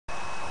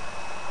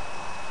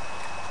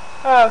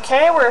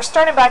Okay, we're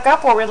starting back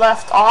up where we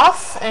left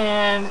off,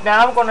 and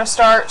now I'm going to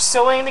start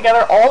sewing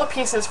together all the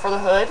pieces for the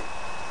hood,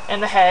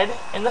 and the head,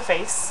 and the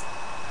face.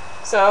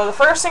 So the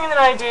first thing that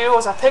I do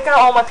is I pick out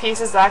all my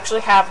pieces that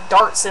actually have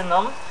darts in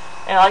them,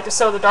 and I like to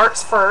sew the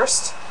darts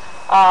first.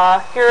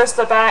 Here's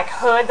the back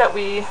hood that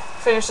we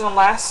finished in the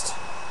last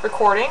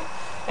recording,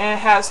 and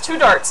it has 2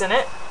 darts in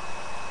it.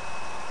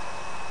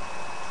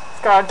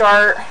 It's got a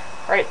dart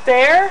right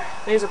there.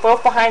 These are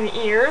both behind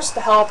the ears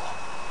to help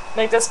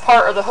make this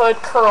part of the hood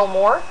curl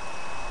more.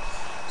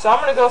 So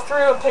I'm going to go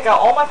through and pick out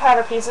all my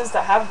pattern pieces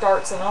that have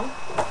darts in them.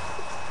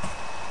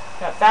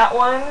 Got that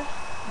one,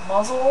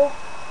 muzzle,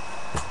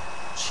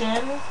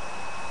 chin,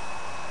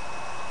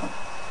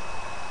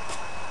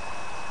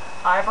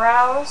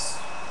 eyebrows,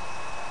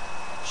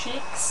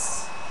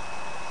 cheeks,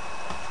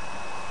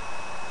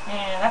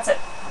 and that's it.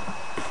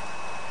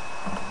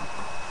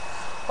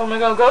 I'm going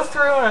to go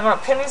through and I'm going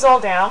to pin these all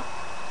down.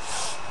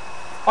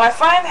 What I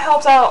find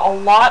helps out a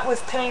lot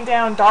with pinning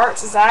down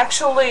darts is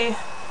actually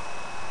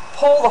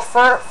pull the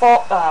fur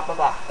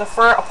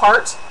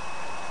apart,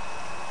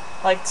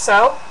 like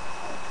so.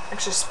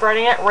 Actually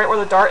spreading it right where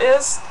the dart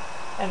is,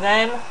 and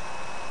then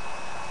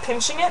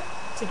pinching it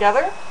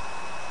together.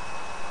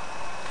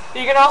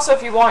 You can also,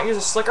 if you want, use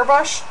a slicker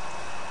brush,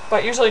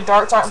 but usually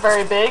darts aren't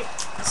very big,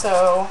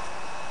 so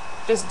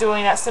just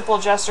doing that simple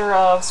gesture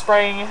of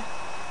spraying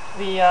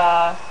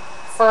the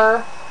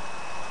fur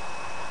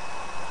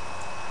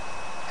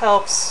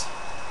helps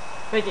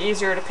make it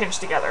easier to pinch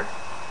together.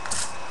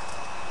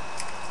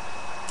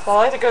 So I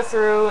like to go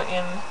through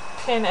and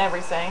pin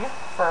everything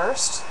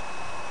first.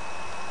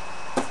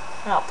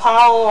 And I'll pile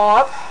it all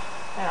up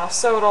and I'll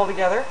sew it all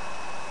together.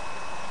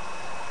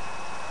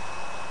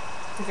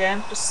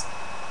 Again, just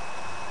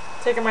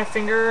taking my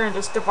finger and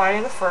just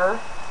dividing the fur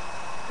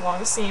along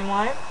the seam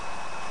line,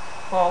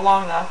 well,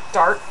 along the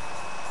dart,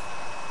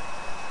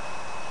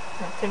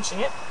 and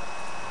pinching it.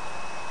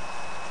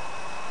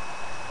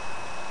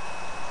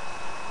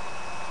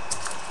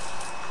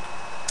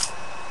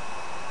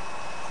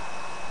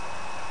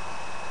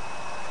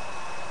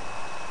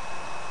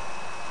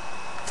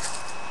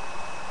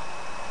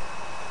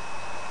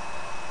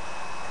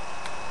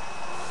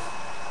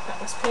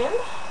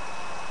 Pinned.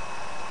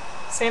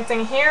 Same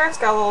thing here, it's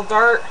got a little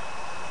dart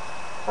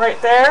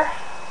right there.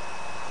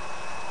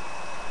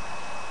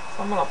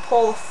 So I'm going to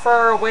pull the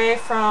fur away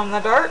from the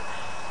dart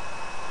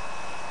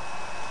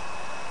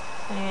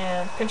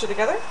and pinch it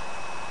together.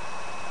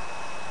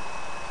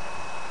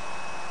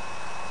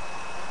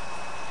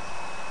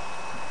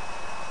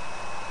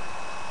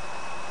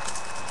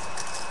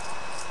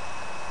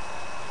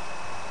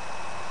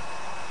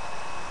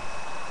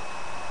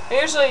 I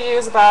usually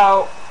use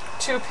about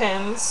 2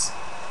 pins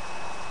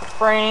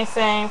for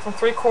anything from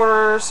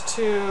 3/4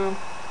 to,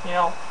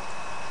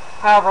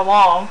 however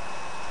long.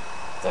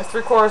 So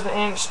 3/4 of an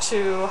inch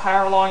to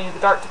however long you need the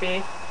dart to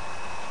be.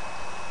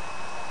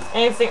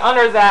 Anything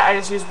under that, I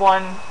just use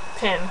 1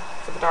 pin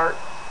for the dart.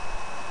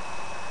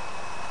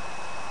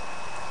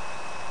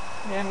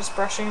 Again, just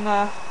brushing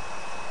the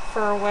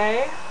fur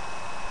away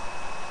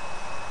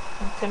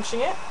and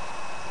pinching it.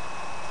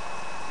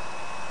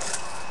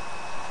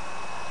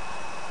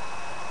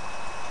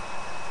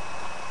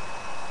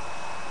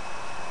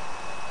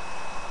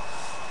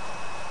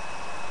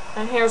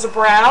 And here's a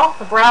brow.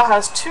 The brow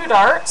has 2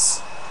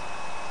 darts.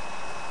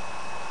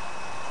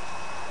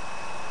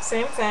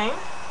 Same thing.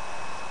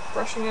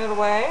 Brushing it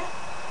away.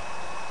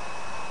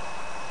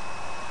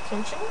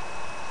 Pinching.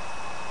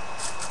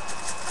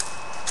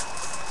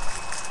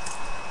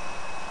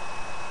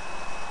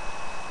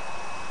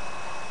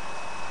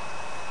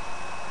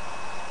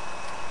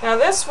 Now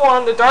this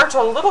one, the darts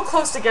are a little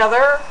close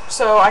together,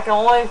 so I can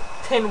only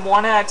pin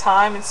 1 at a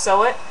time and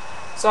sew it.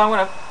 So I'm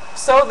going to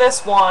sew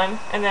this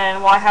one, and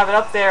then while I have it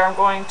up there, I'm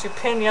going to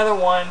pin the other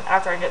one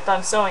after I get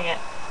done sewing it,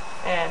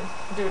 and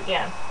do it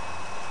again.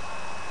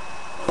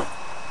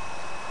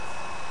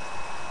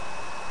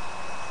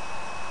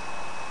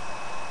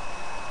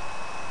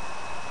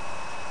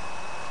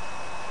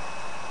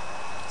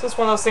 So it's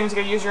one of those things you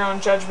gotta use your own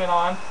judgment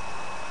on.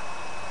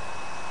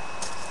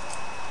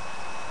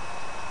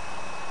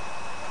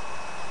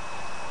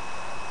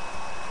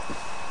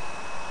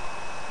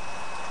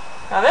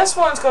 Now this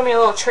one's going to be a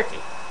little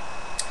tricky.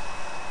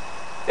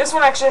 This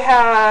one actually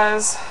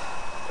has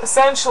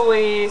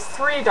essentially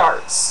 3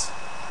 darts.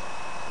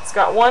 It's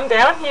got 1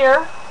 down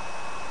here,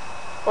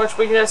 which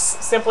we can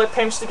just simply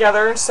pinch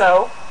together and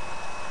sew.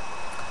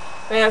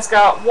 And it's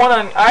got 1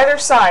 on either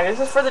side. This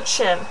is for the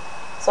chin.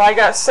 So I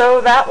got to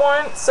sew that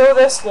one, sew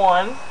this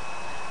one,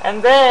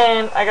 and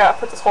then I got to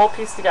put this whole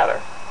piece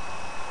together.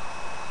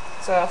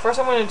 So first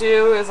I'm going to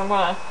do is I'm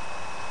going to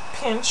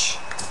pinch.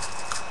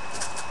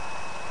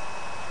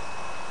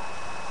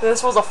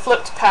 This was a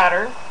flipped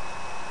pattern.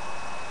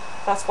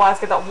 That's why it's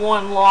got that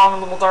 1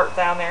 long little dart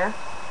down there.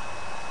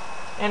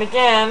 And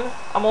again,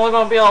 I'm only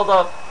going to be able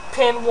to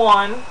pin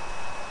 1.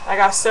 I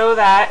got to sew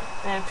that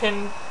and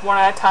pin 1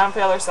 at a time for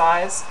the other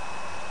sides.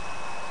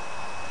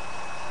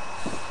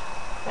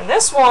 And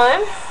this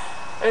one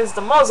is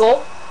the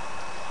muzzle.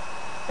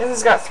 This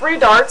has got 3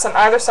 darts on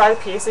either side of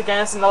the piece.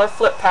 Again, it's another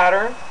flip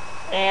pattern.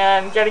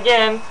 And yet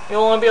again,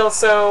 you'll only be able to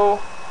sew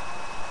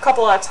a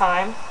couple at a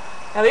time.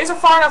 Now these are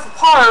far enough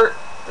apart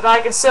that I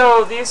can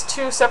sew these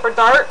 2 separate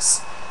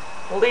darts,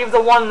 leave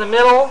the one in the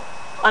middle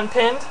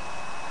unpinned.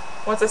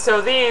 Once I sew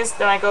these,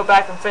 then I go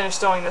back and finish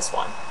sewing this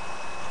one.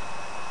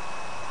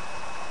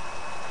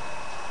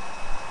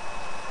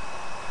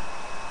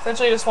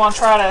 Essentially you just want to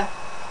try to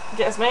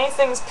get as many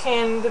things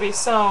pinned to be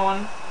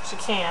sewn as you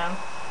can.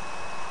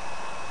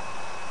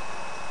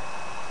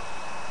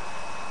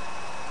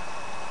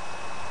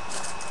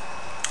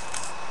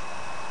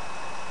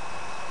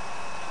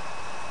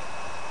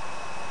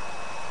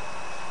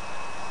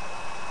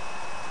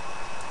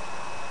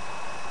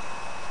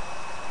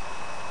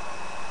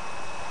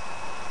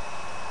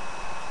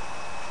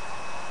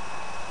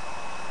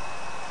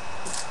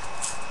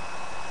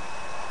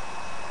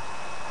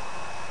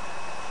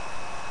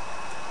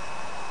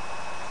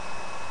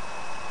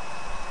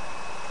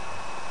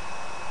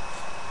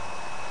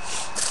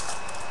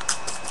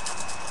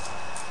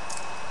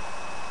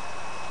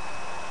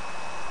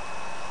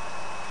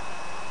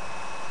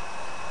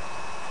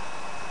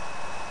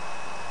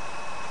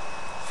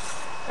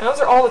 And those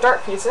are all the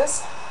dart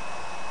pieces.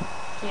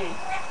 Kitty,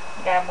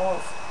 you gotta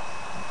move.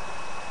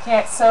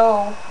 Can't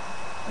sew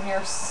when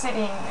you're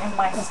sitting in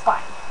my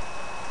spot.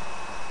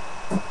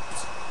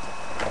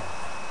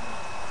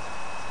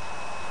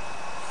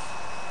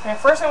 Okay,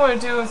 first thing I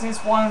want to do is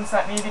these ones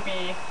that need to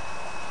be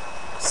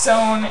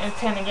sewn and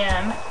pinned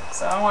again.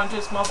 So I want to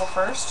do this mobile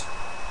first.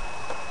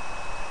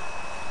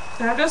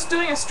 And I'm just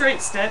doing a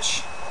straight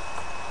stitch.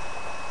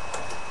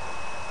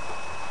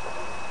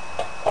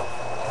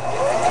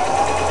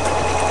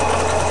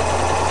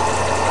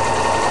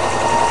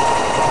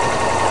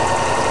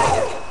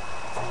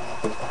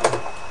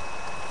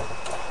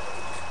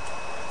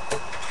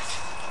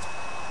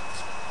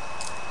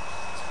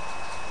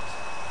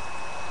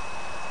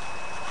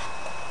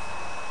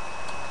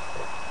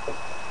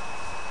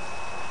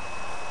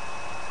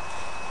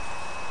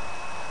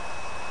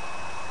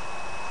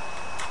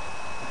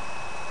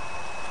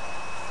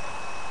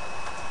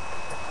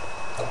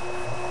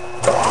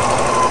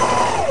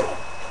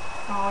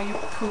 Oh, you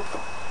poop.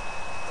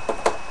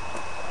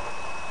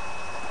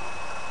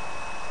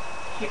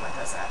 I hate when it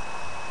does that.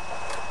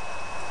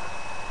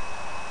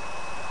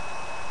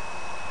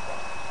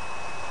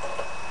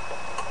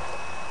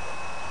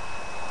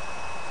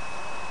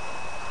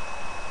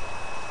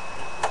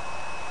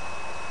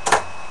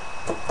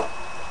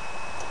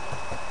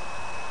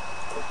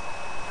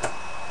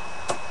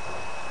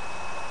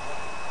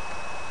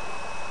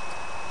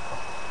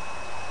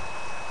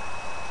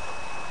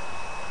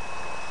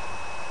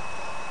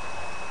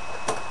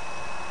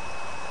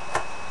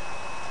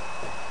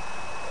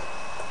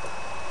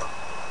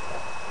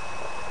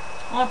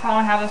 The only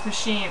problem I have with this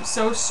machine, it's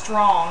so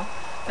strong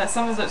that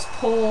sometimes it just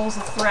pulls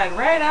the thread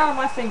right out of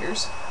my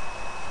fingers.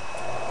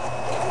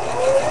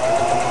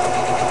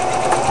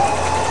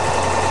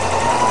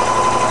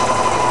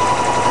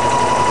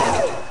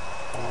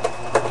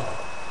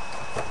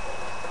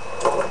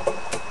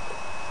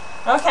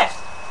 Okay,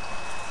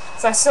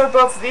 so I sewed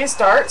both of these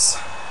darts.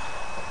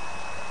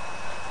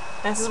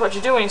 And this is what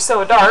you do when you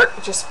sew a dart.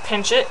 You just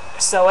pinch it,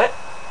 sew it,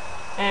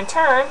 and in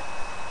turn,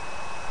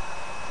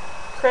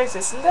 creates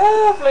this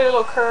lovely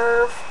little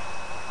curve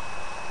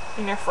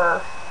in your fur.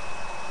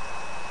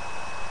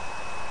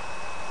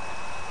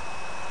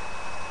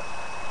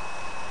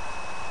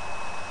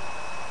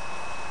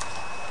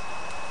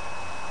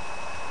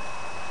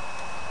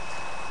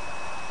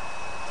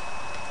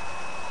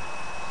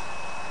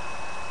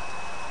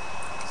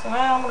 So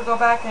now I'm going to go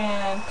back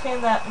and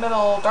pin that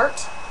middle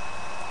dart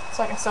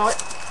so I can sew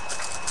it.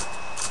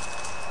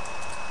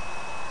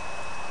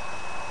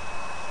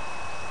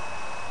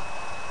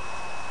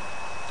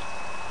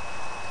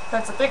 If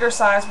that's a bigger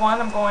size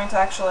one, I'm going to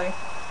actually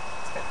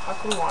get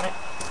hot glue on it.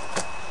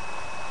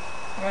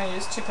 I'm going to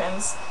use 2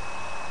 pins.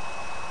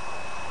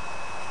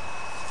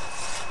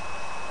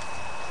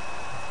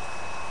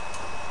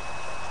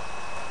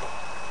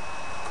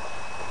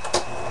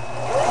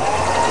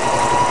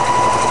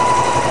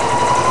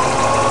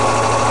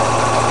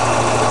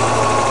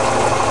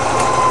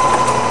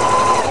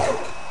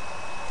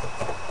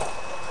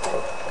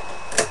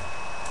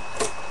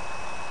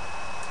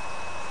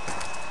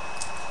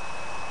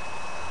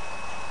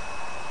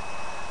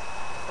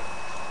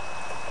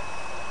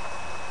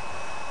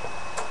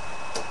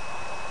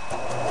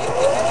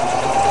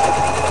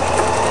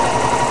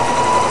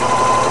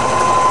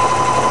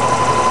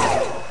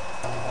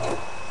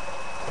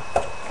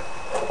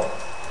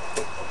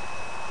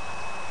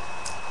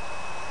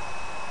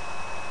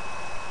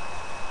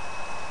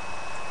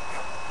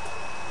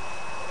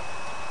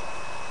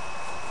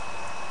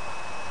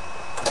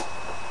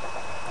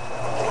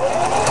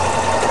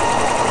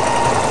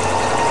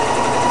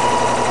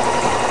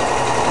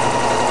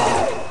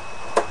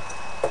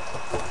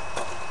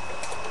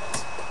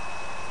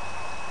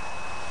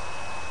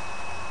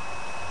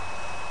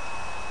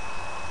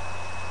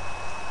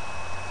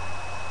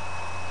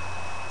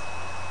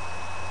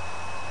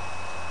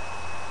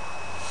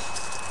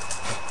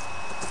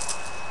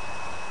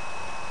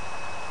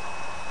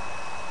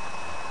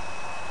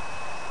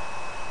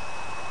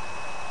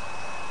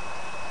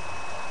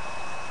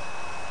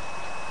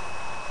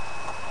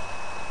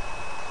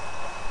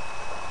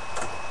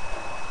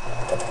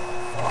 Okay,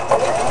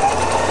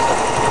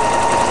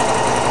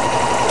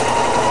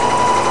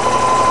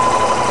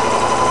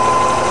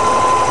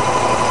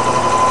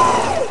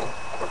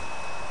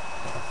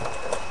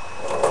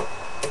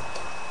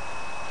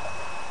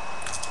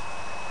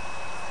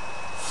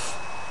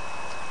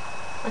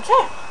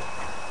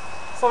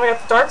 so we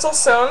got the darts all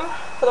sewn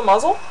for the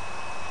muzzle.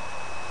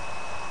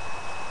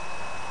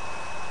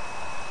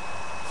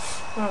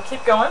 We'll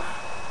keep going.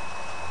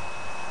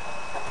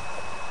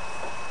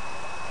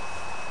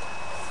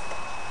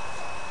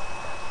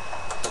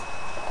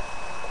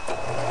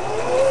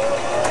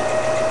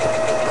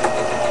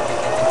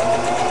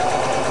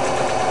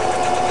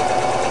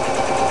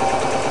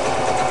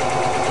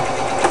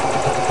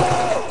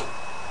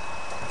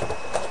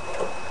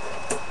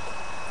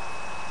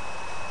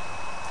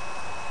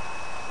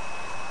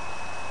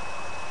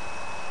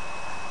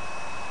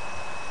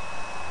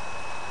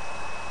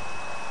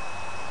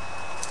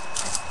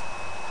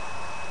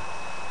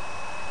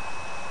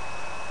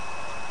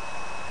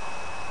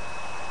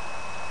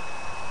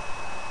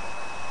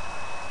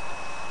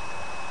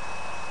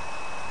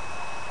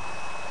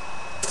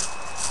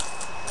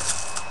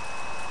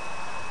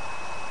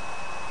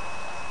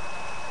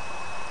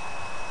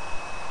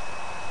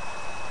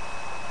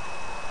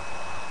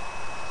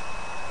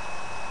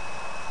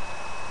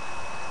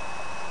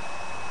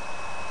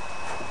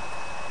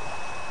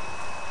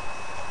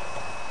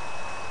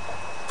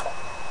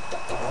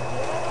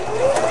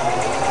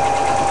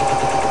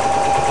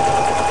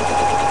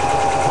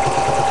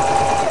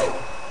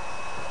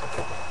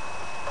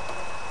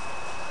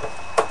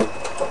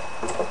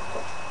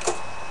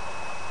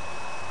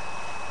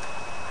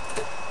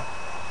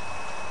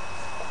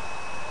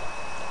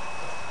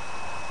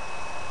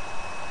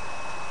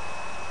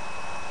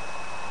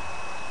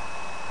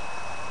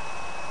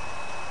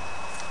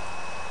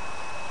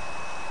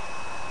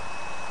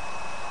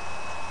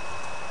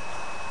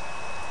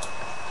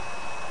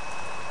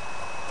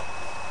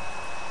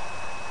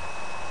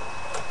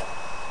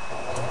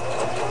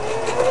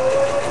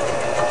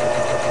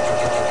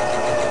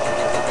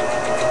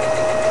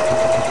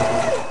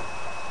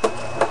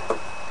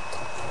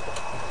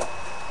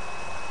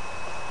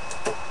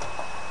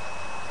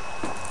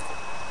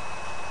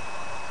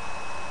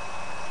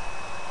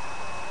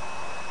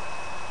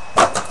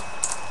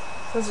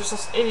 Since there's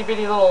just itty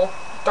bitty little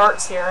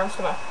darts here, I'm just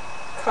going to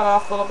cut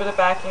off a little bit of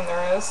backing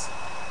there is.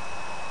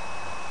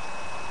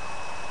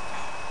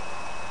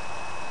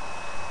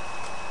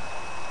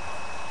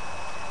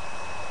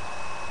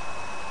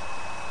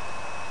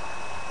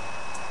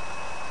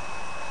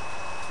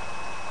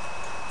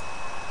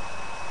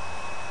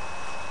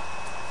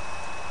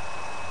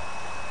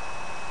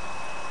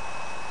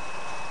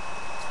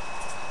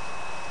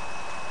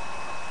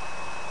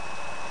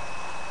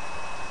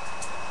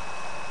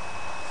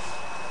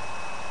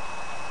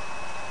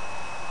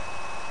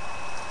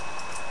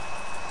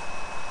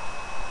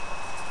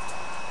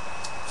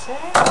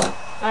 Okay,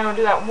 now I'm going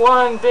to do that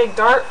one big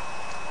dart.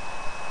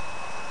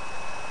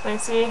 You can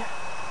see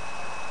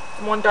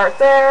one dart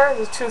there,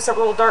 there's two separate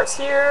little darts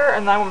here,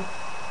 and then I'm going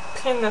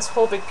to pin this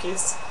whole big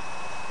piece.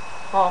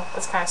 Well,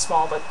 it's kind of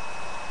small, but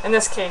in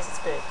this case it's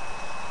big.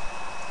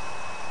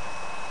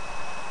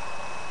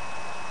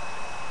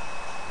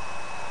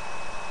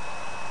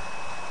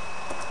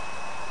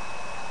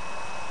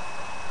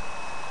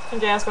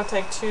 Again, it's going to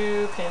take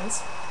 2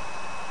 pins.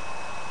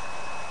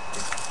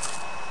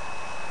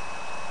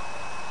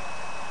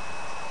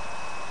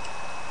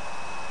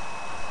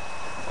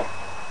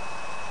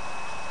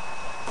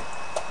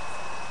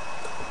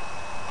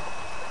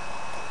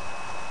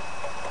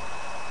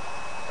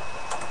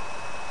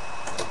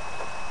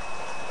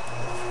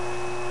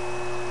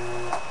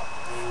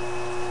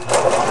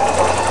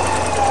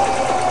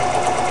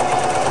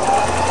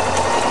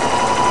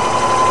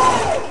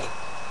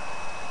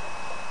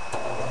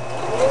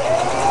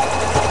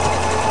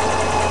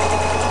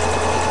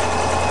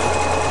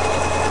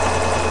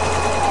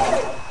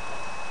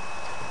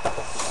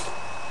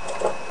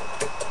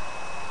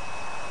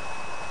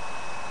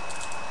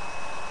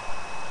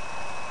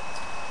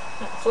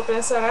 Flip it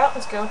inside out.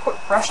 Let's go quick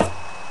brush it.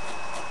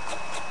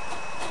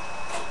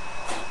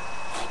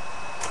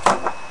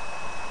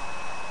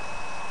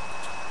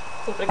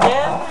 Flip it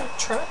again,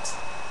 trim it.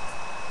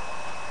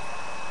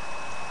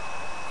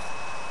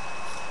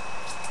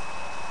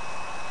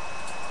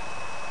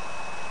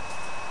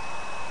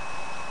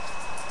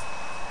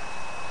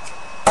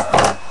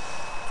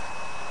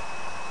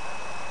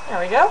 There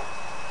we go.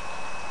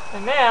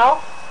 And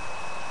now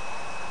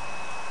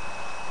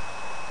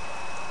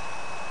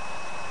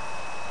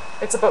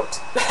it's a boat,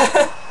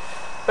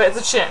 but it's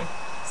a chin,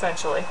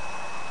 essentially.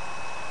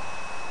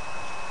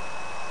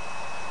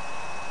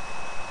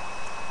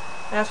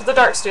 And that's what the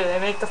darts do, they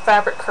make the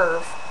fabric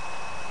curve.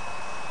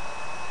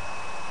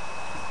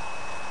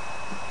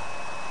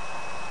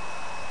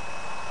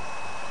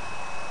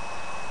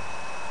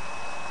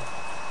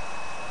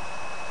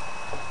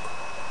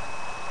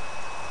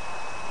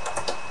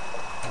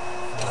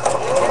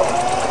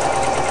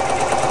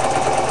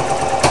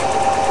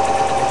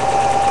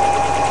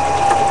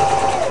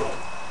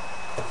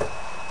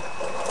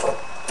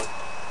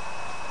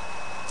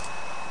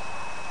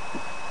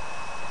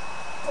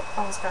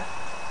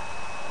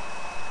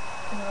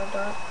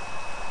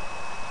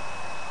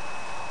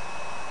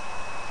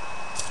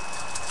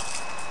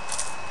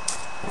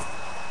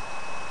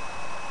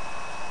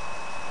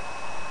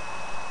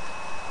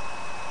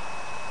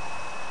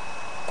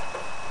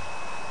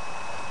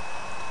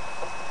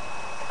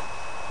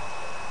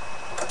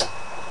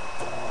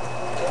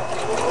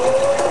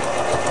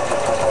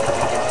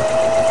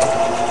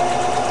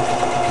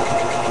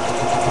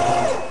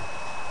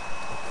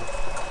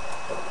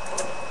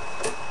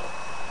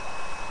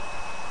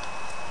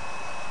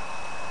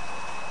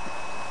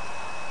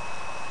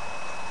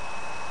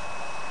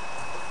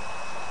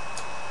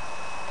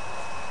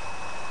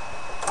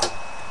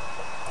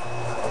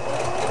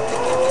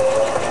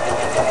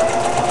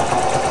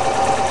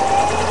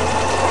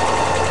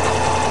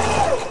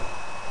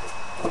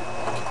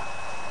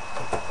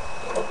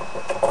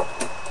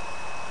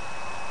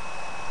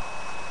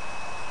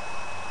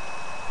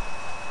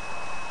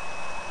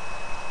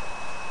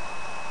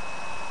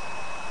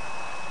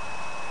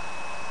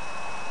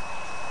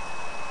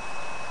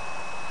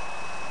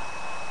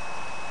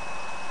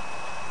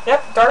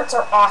 Yep, darts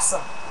are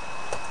awesome.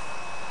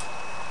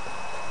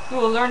 You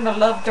will learn to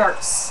love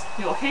darts.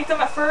 You will hate them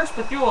at first,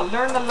 but you will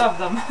learn to love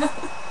them.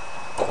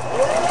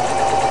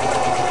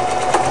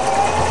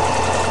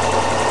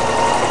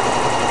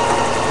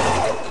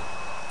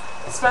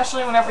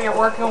 Especially whenever you're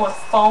working with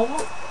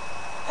foam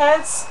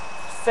heads.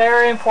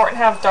 Very important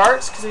to have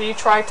darts, because if you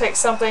try to take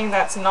something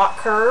that's not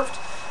curved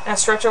and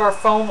stretch over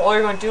foam, all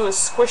you're going to do is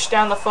squish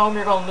down the foam,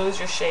 you're going to lose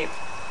your shape.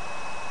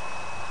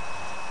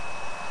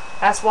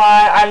 That's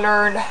why I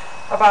learned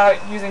about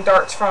using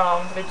darts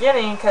from the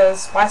beginning,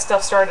 because my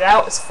stuff started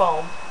out as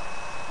foam.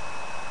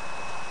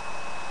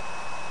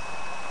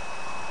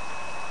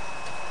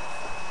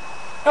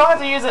 You don't have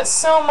to use it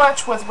so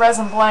much with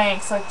resin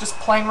blanks, like just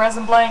plain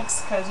resin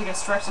blanks, because you can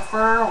stretch the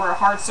fur over a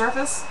hard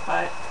surface,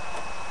 but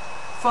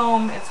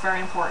foam, it's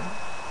very important.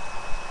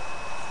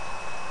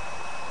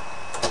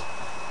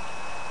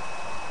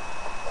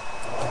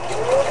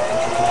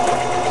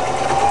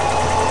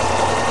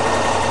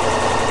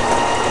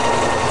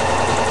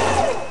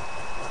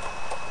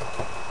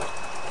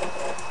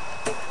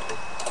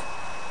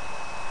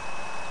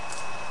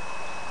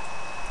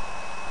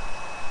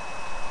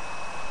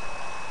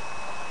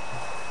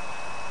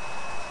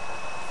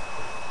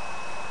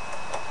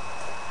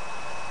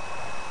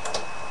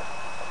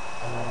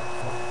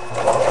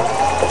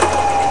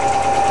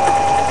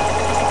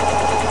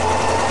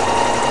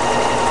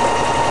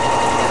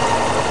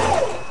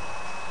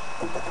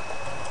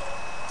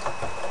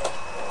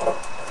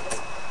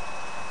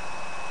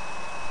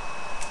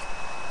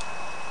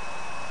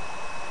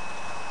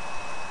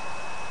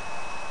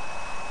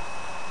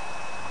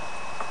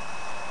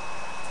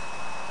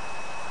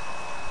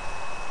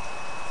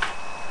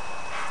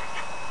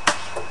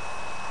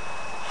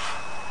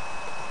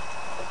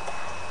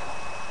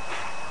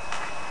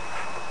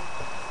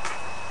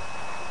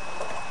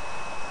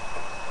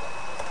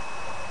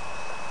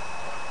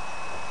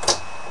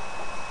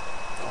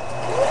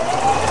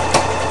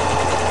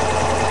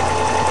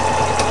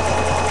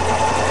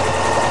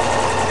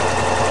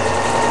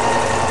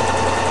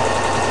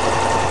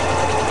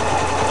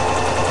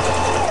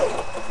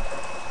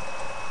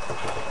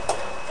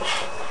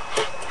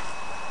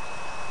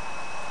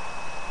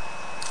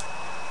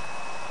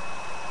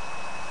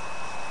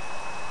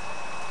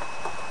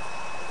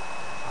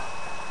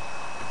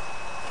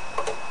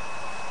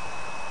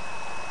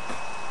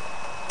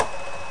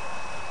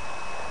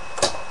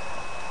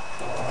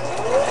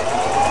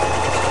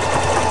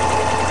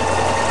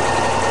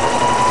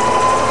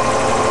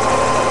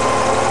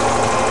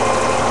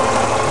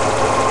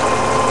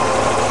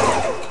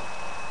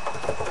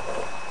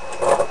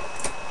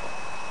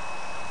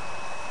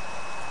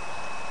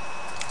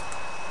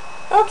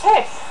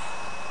 Okay,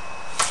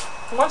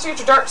 once you get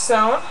your dart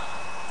sewn,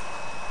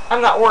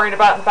 I'm not worried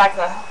about the back of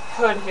the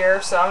hood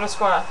here, so I'm just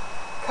going to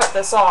cut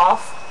this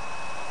off.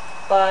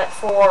 But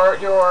for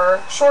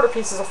your shorter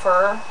pieces of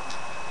fur,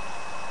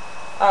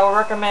 I would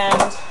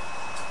recommend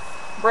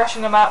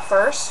brushing them out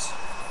first.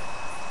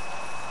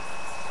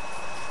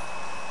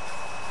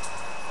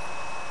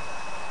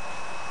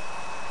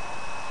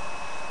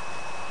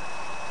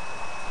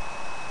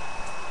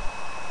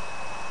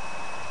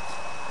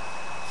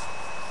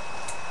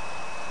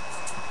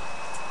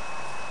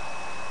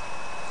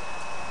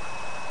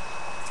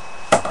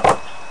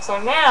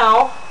 So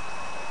now,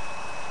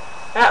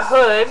 that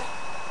hood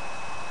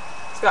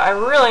has got a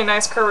really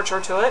nice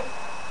curvature to it.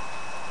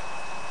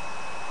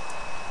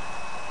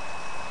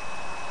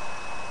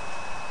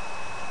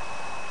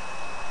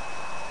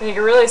 And you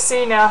can really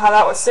see now how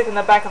that would stick in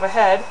the back of a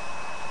head.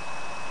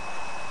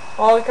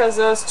 All because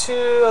of those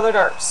two other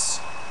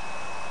darts.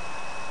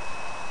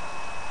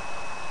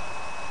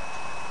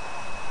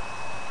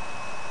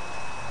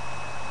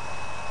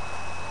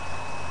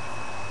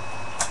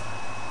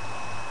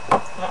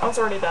 That one's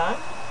already done.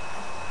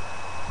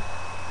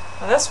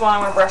 Now this one I'm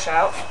going to brush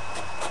out.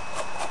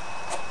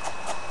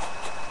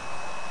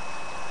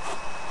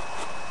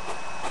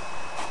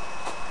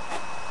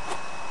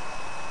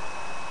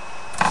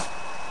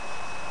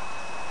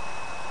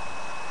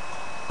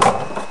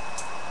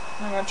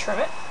 I'm going to trim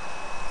it.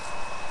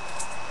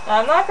 Now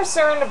I'm not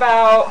concerned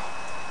about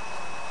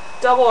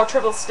double or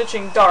triple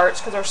stitching darts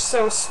because they're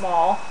so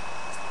small.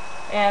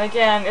 And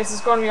again, this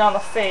is going to be on the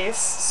face,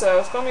 so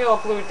it's going to be all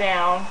glued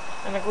down,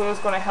 and the glue is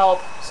going to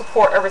help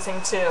support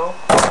everything too.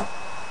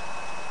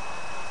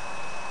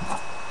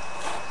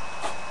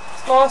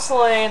 It's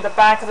mostly the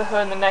back of the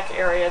hood and the neck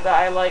area that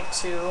I like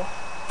to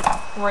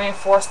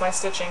reinforce my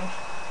stitching,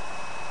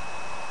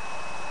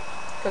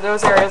 because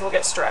those areas will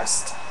get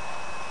stressed.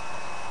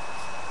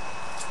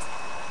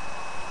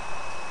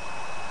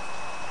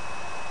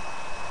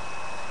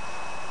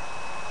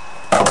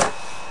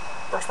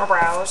 Brush my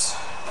brows.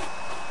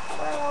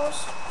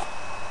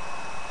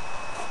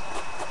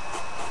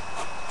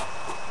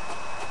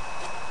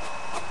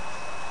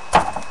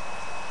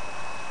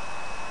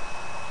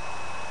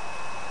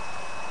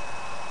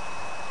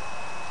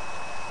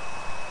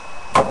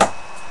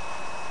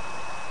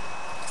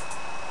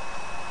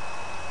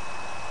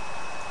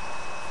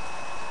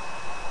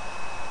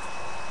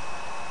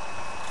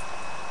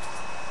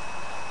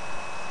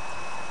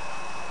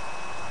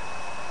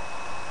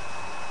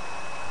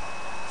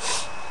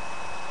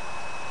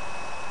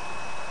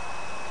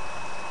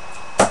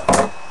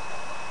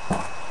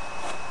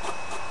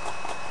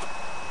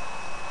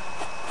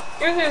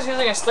 Usually just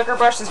using a slicker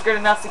brush is good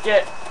enough to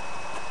get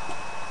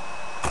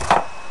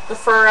the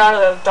fur out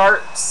of the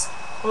darts,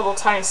 little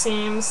tiny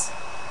seams.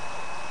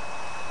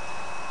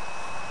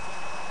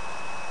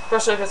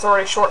 Especially if it's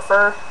already short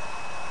fur.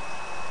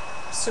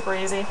 Super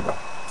easy.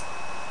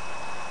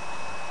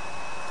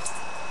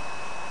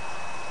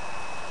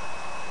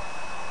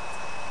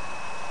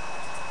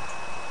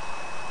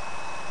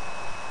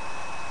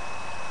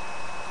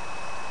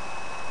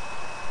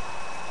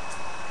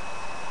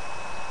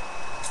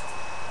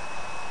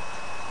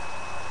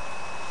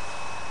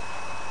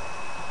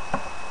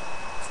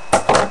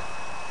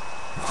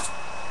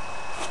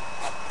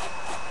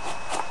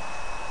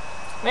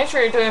 Make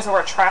sure you're doing this over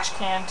a trash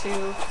can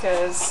too,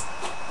 because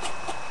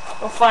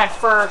you'll find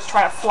fur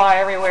trying to fly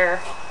everywhere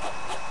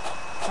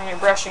when you're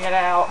brushing it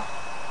out.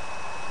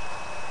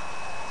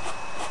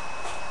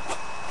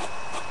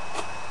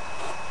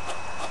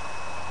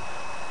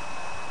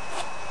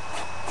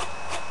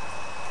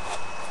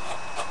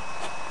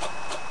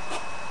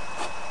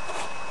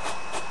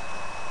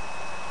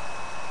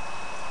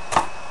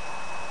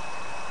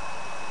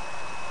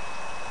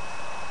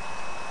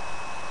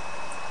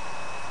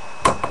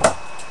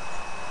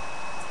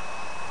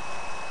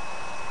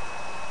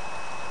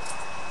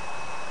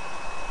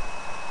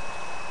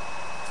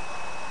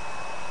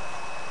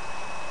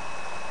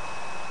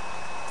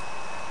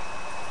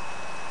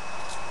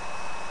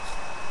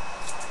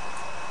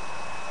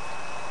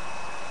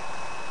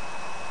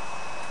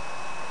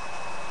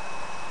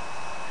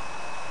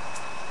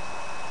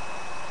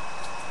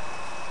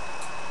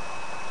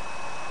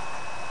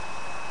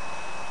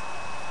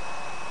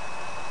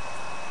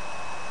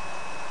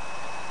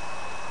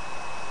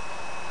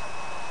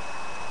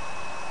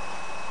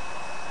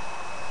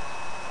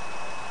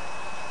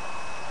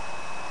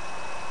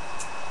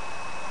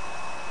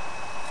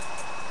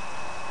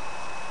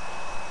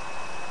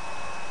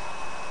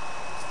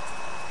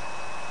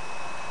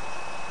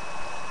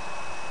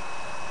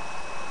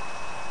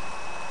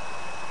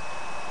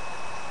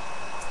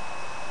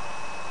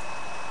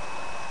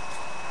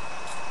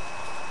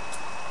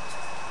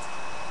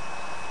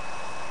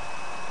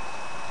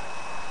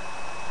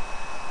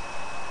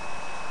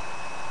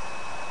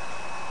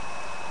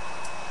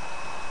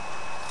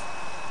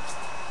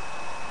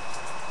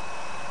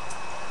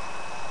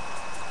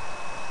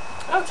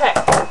 Okay.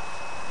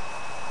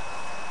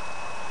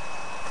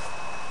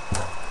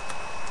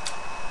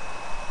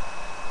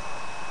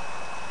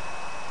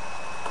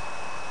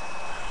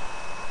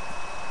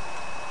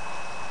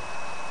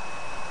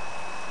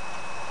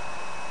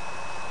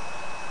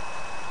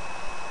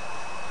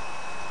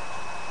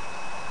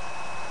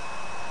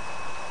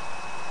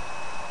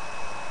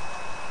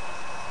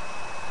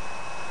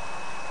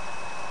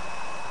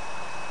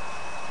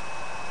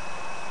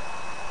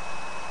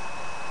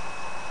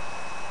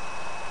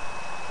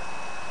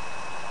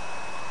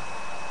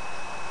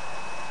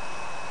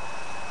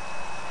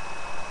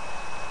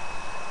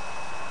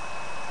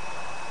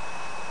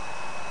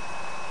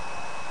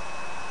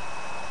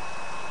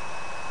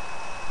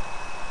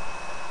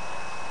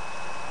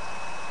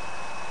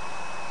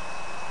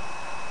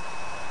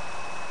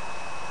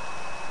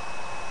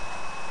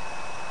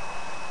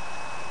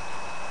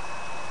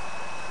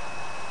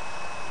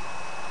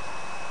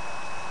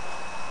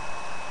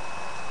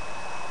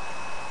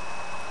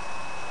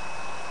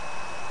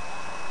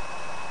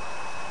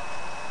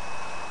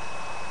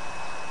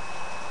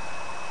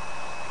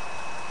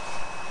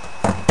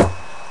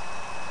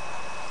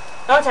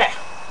 Okay.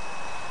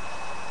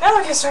 Now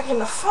we can start getting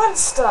the fun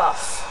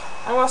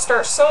stuff. I'm going to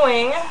start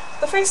sewing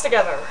the face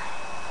together.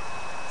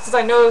 Since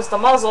I noticed the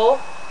muzzle,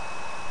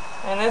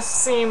 and this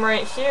seam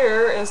right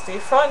here is the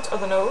front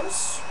of the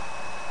nose,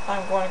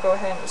 I'm going to go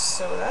ahead and just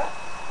sew that.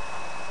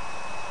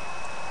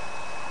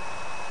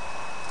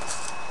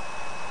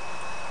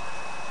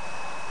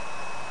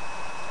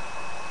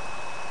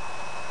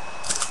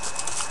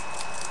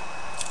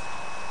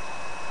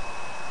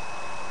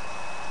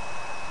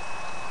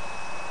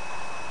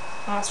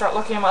 I'm going to start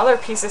looking at my other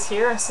pieces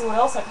here and see what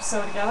else I can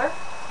sew together.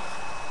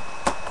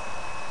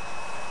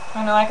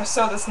 I know I can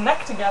sew this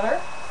neck together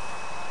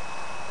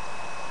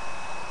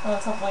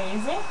relatively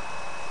easy.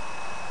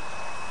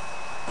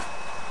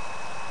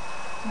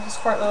 Just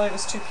quite literally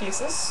just two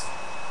pieces.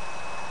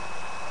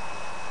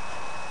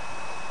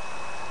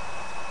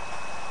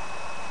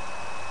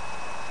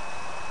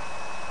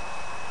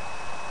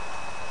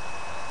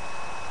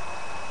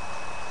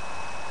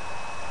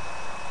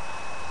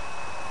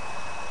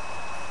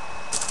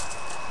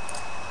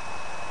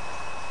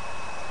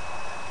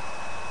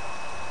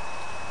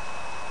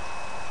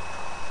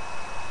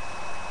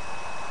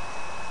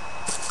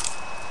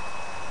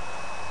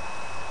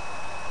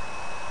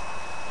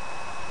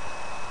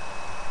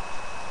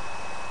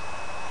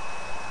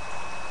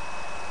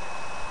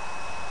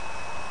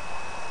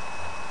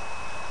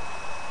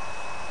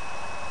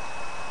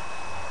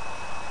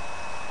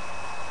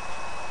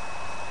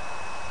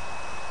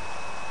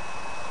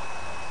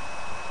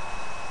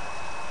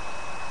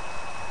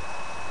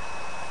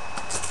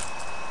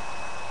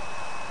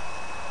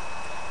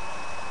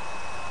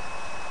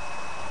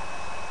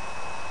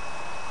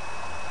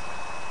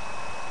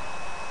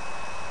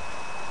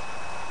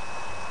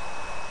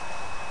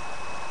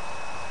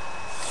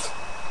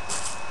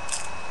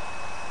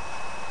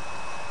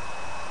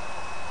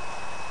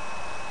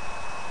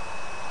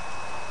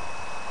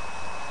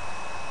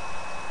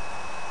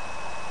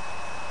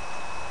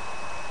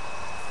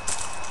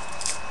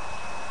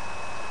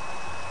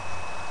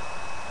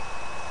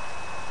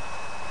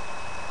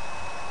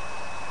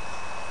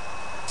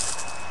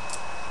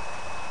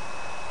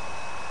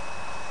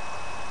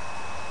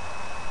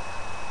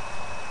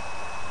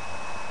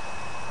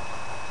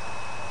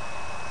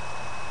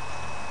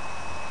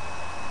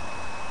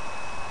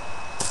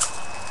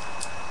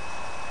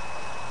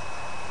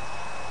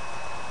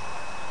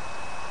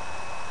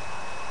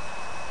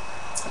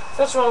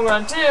 So what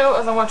I'm going to do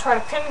is I'm going to try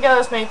to pin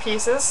together as many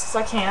pieces as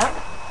I can.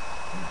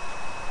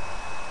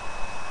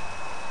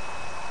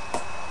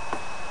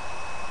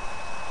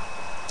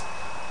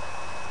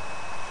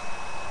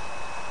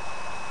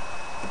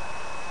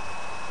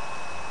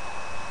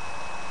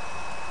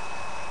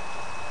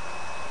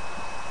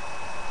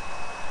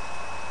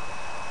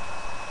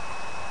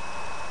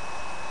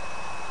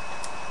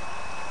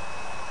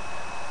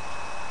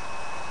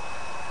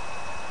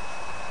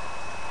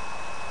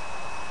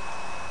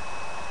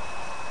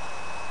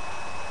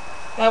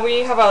 Now when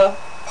you have a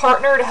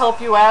partner to help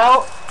you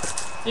out,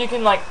 you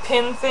can like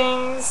pin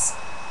things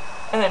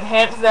and then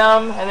hand it to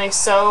them and they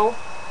sew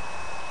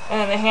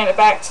and then they hand it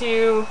back to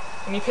you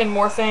and you pin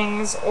more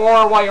things,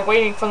 or while you're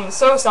waiting for them to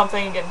sew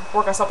something you can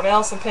work on something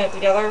else and pin it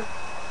together.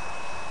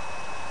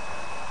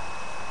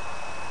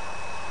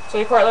 So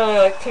you're quite literally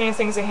like pinning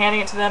things and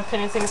handing it to them,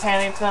 pinning things,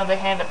 handing it to them, they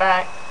hand it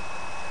back,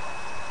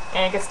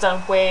 and it gets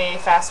done way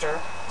faster.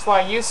 That's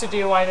what I used to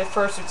do when I did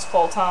fursuits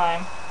full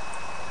time.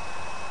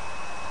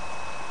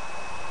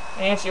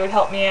 Angie would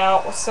help me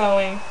out with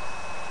sewing,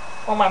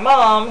 or my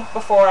mom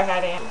before I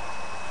had Angie.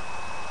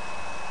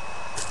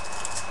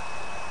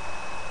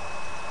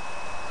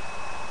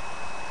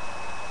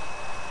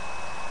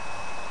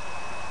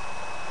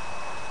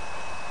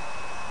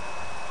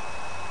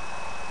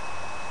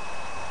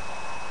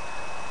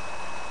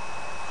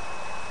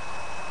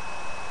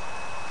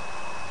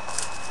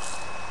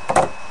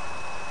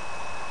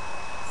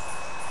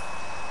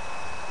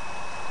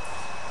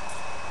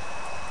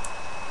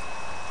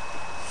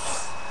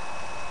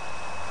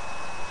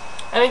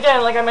 And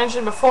again, like I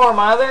mentioned before,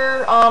 my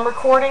other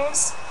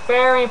recordings,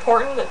 very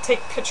important that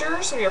take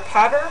pictures of your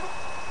pattern.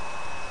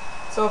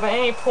 So if at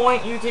any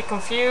point you get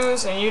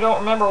confused and you don't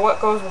remember what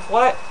goes with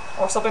what,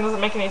 or something doesn't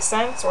make any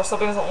sense, or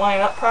something doesn't line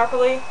up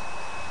properly,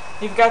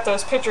 you've got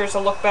those pictures to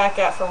look back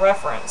at for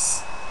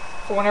reference,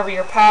 for whenever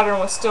your pattern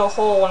was still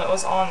whole and it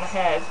was on the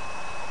head.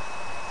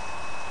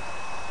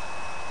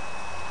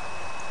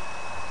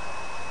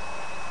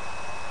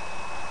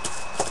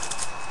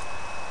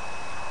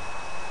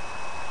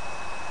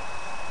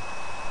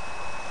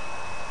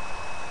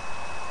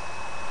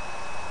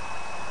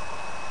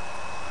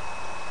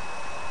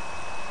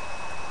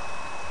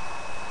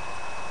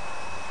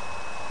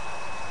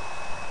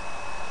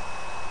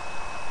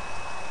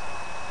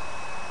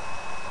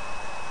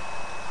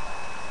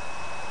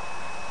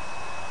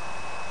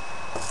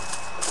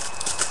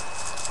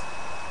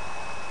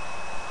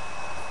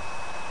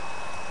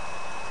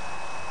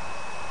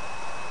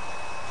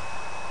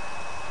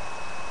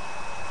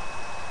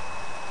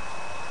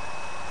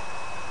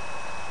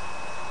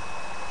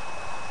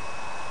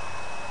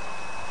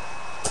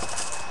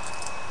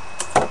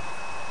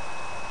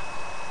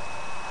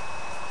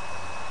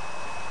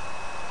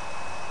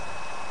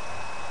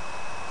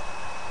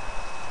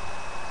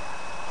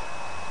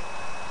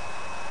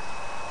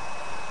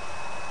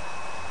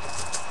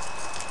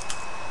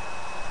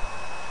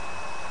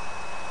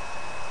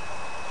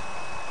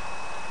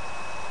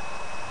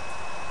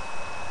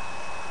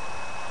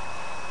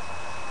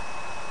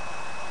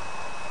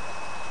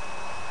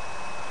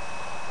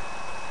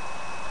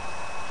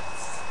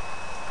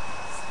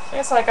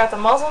 Okay, so I got the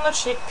muzzle and the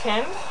cheek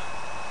pinned.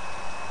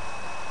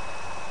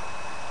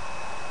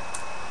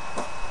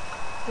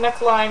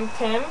 Neckline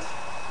pinned.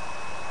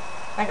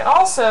 I can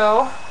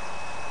also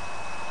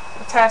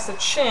attach the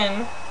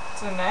chin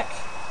to the neck.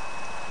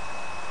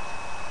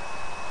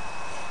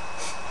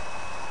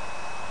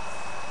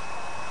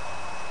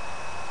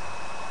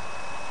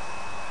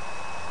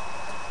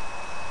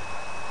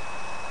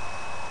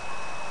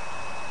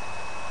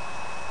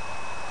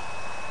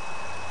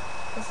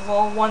 This is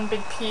all one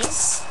big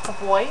piece of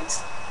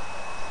white.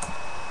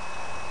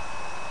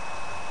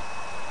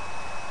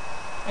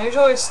 I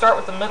usually always start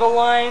with the middle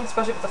line,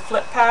 especially with the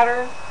flip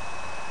pattern,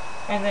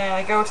 and then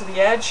I go to the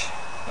edge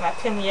and I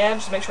pin the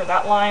edge to make sure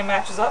that line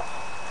matches up.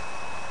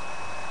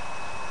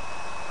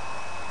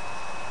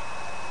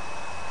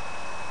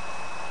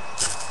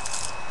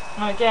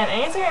 And again,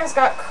 anything that's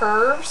got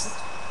curves,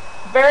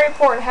 very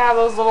important to have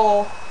those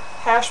little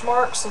hash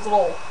marks, those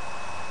little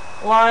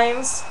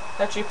lines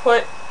that you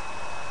put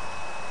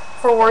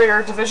for where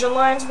your division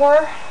lines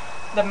were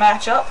that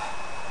match up.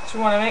 So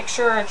you want to make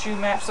sure that you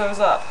match those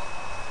up.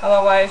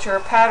 Otherwise your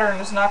pattern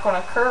is not going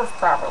to curve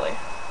properly.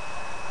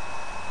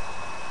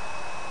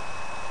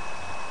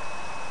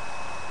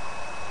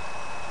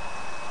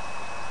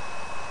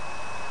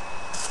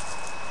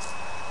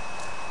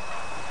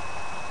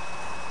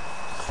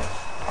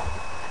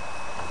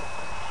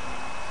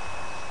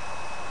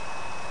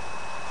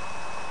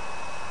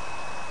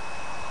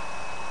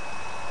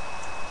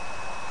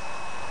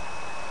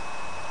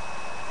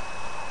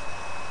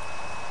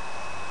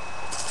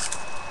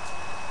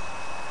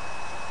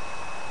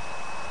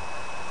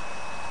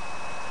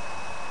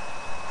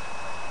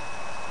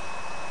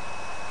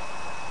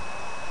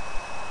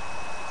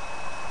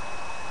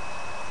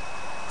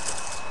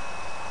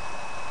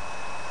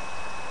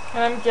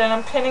 And again,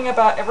 I'm pinning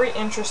about every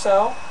inch or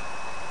so.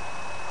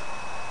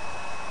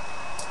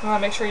 You want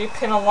to make sure you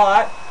pin a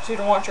lot, so you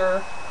don't want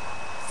your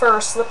fur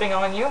slipping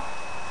on you.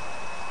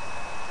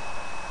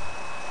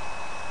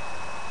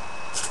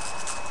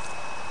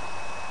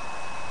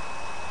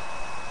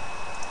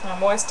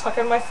 I'm always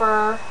tucking my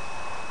fur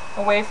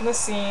away from the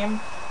seam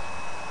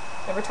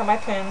every time I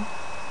pin.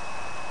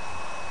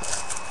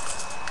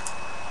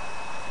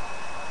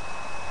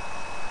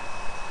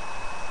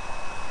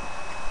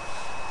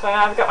 So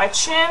now I've got my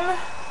chin,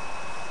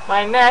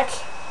 my neck,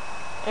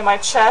 and my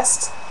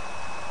chest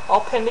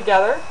all pinned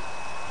together.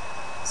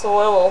 So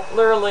it will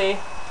literally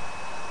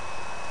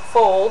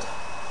fold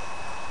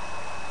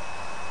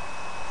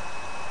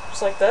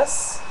just like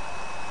this.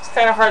 It's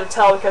kind of hard to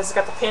tell because it's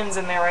got the pins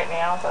in there right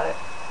now, but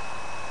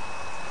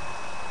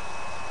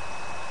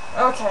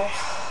okay.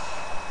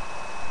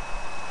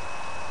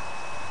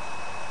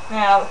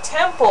 Now the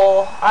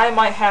temple, I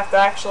might have to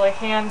actually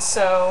hand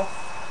sew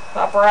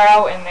the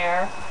brow in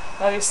there.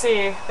 Now you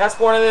see, that's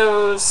one of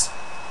those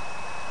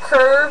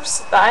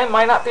curves that I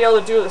might not be able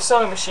to do with a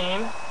sewing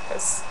machine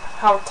because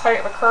how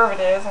tight of a curve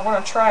it is. I'm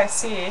going to try and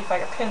see if I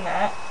can pin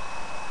that.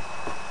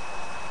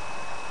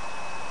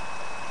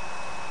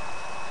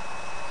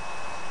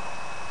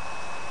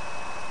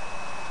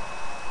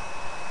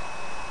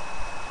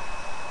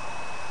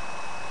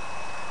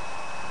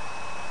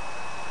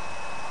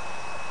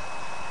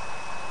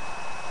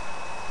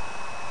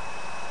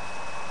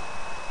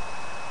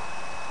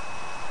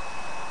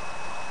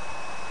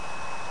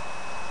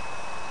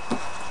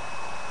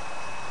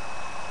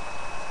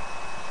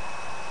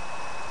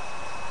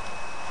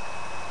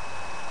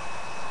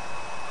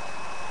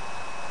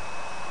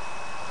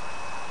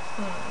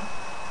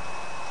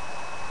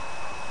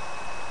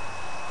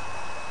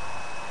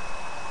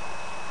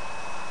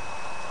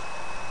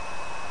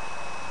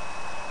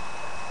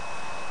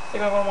 I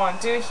think what I want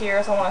to do here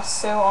is I want to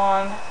sew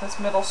on this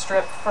middle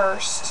strip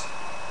first,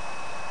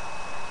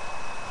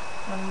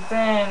 and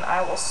then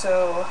I will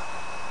sew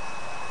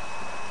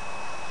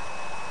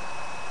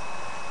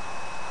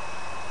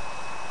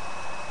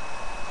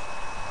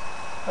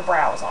the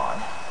brows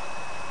on.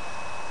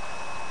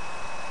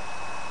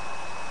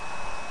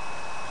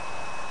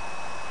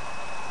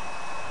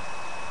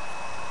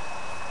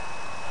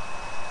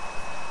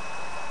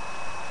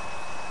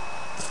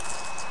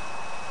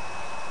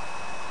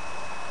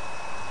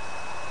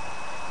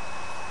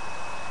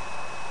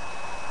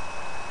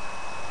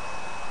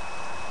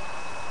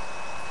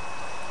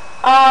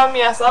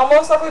 Yes, I'll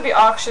most likely be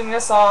auctioning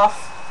this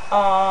off.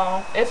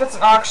 If it's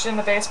an auction,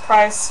 the base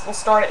price will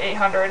start at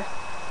 $800.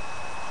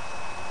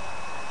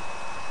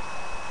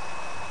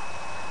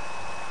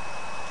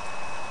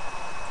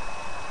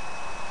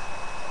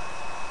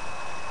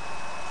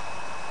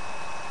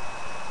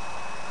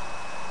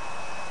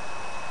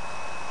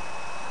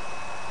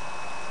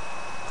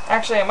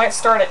 Actually, it might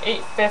start at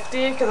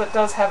 $850 because it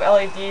does have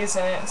LEDs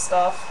in it and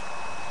stuff.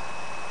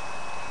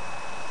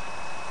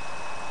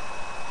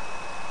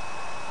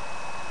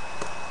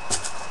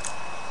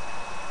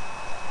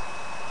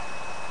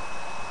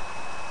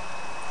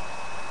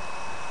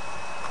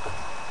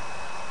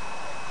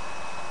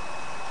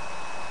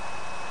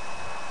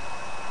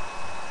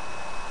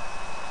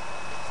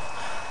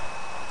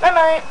 Good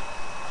night.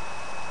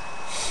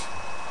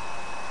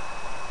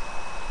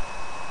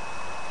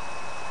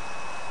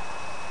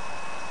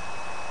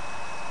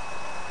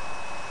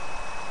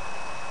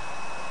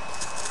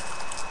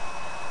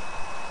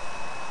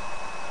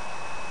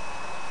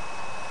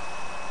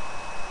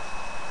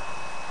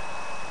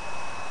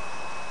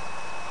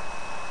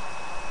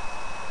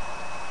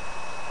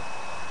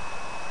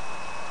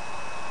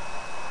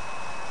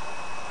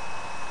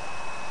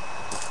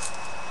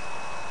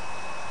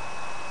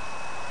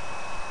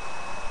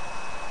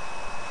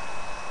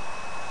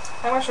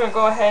 I'm actually going to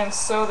go ahead and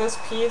sew this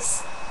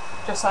piece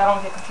just so I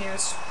don't get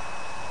confused.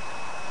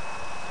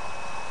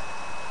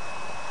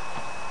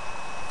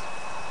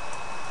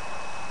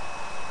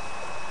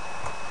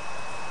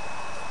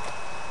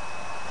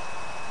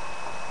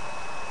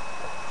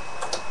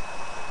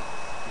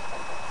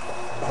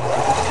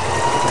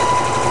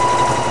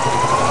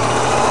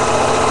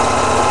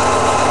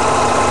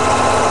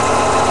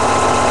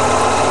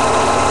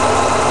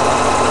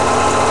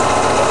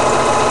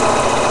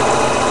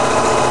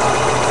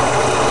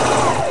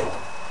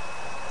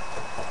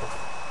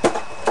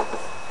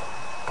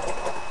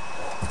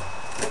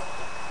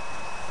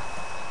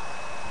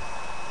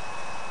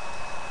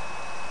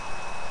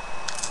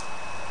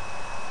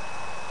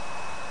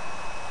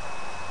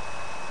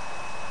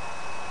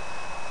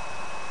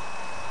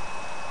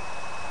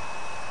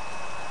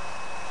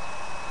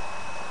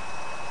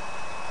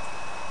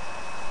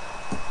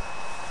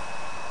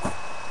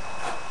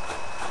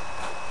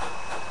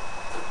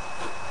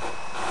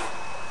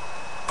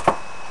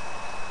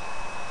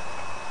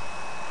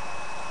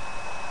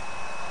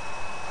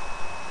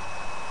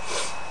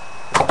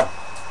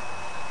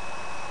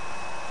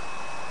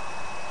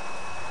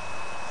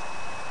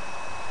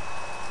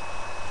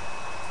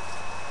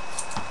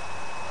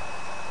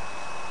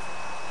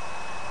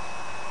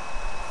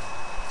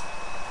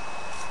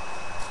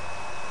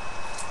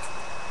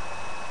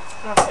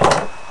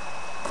 Okay.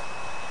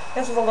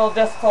 This is a little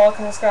difficult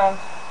because it's got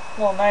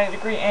little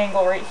 90-degree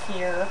angle right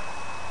here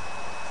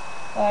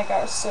that I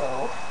gotta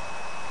sew.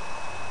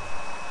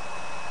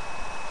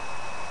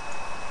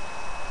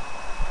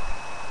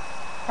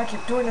 I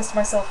keep doing this to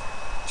myself.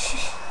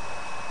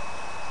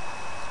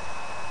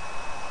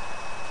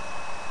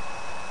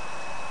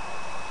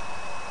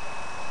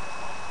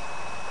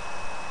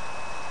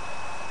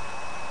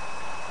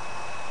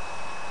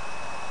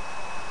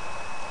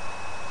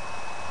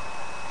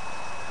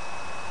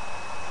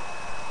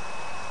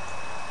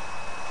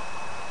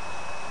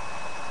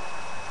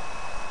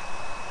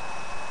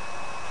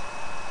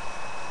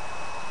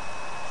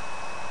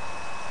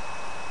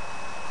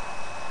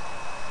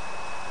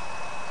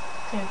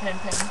 Pin, pin,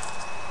 pin.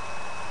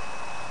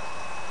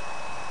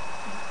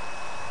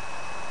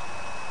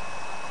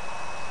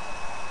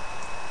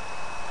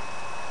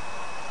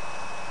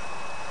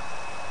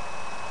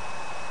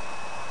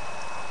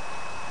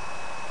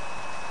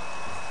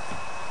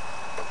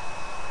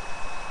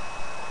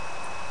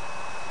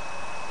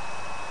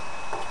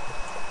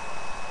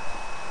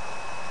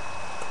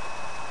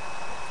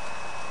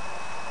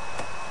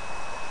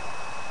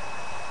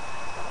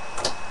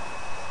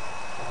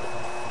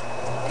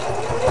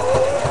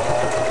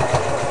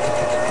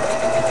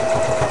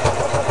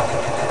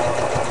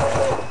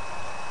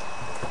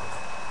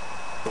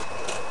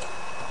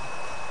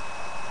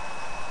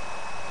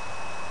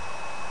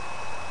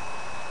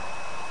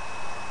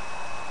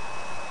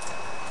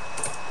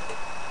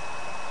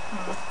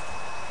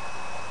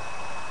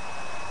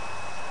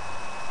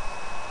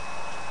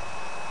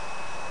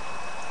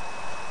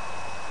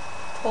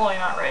 Totally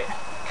not right.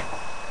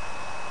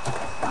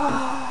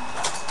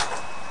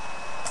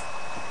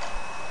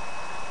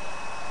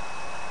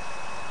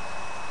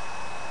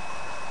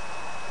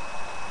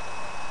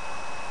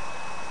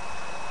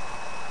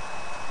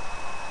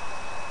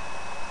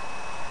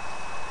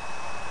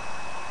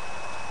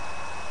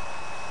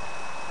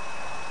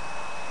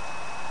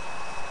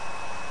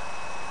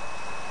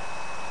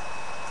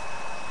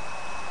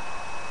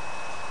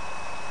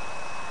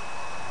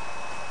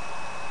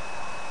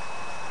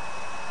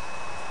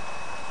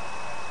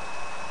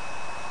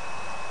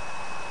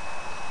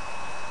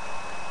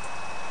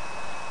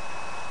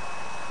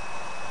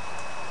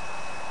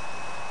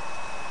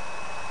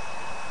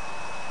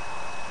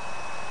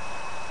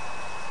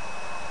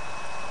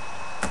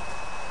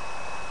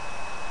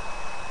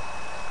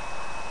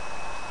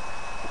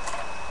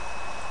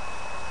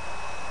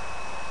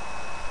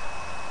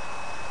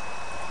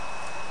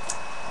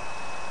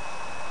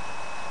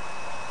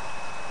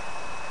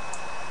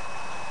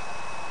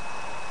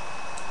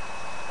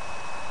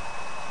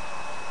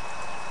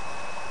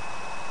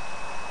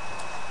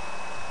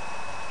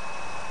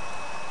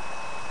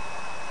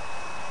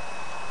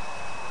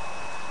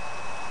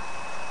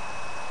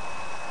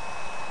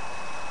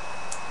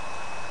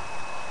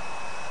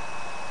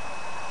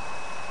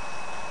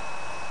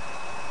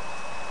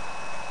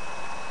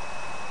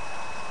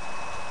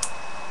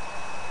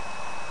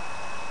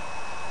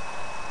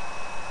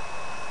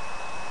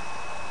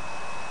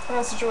 In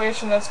a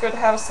situation, it's good to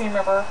have a seam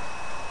ripper.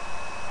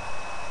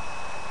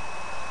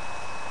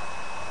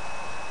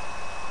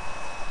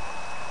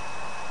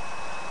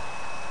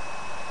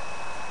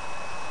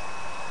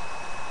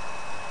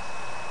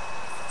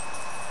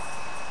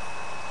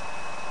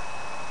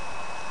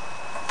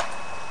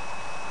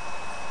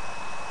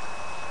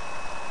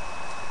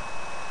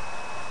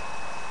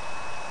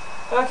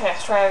 Okay,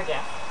 let's try it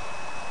again.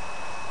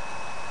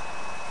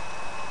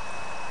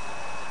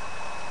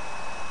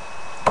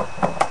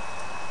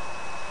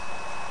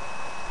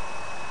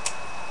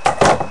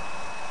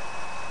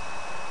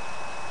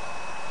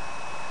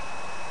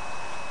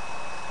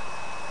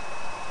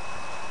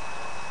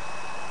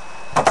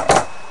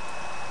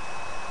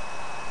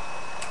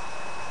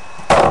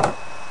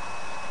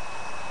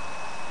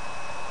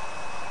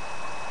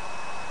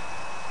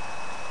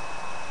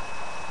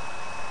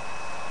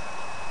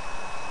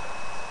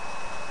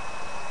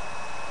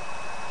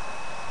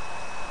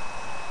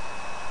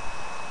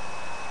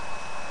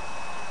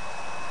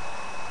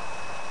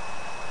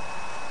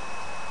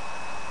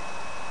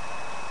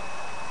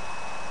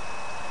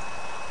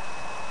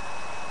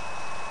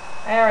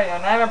 There we go,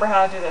 now I remember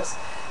how to do this.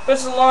 But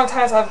it's a long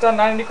time since I've done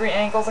 90-degree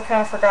angles, I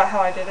kind of forgot how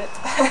I did it.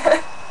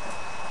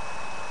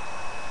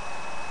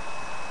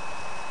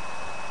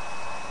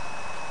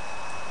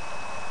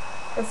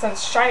 And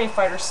since Shiny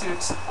Fighter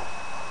suits,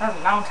 that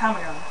was a long time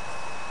ago.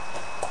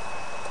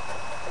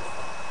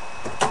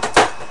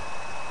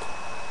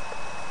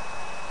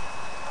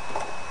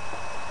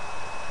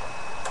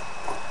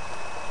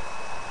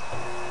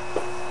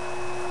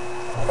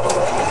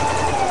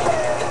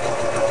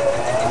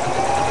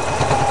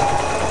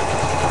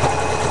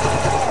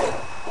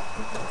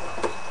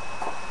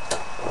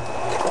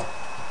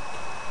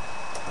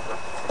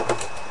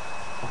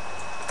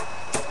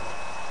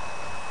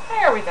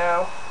 There we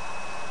go.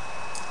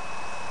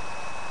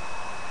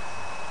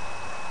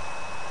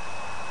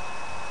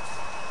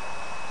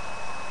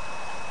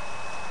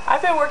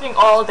 I've been working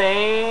all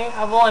day.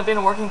 I've only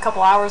been working a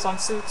couple hours on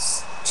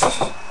suits.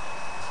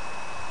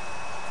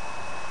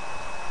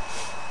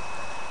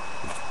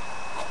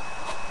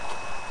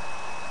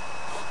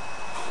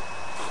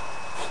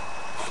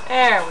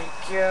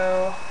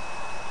 go.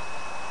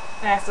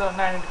 Nice little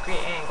 90-degree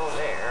angle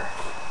there.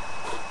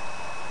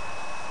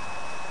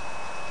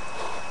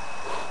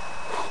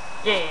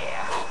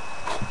 Yeah.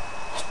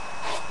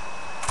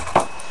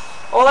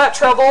 All that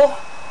trouble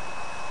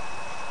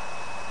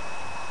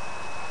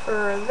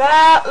for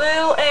that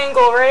little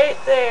angle right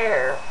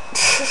there.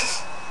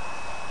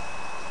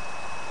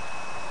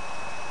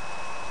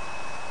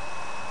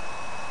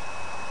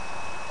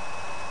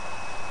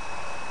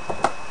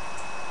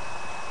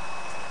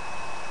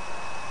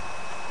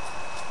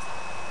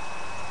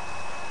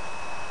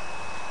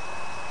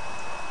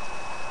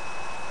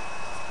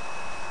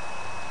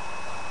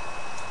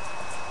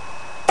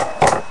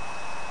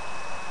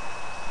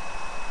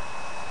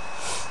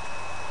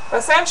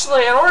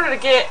 Essentially, in order to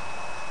get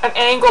an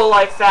angle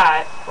like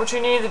that, what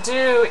you need to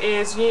do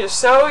is you need to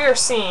sew your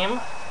seam,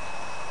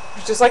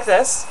 just like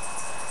this.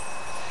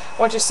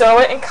 Once you sew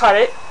it and cut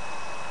it,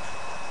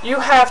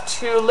 you have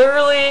to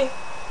literally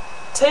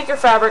take your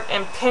fabric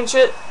and pinch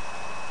it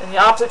in the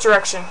opposite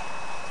direction,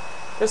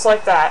 just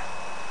like that,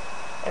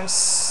 and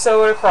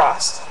sew it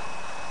across.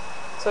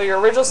 So your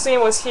original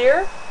seam was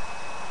here,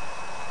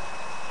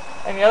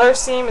 and the other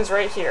seam is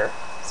right here.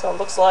 So it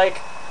looks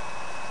like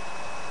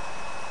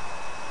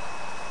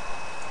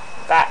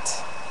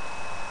that.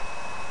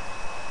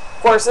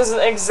 Of course, this isn't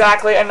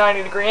exactly a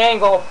 90-degree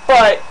angle,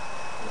 but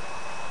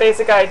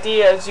basic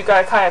idea is you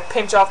gotta kind of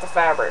pinch off the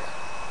fabric.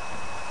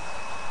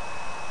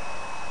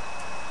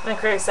 And it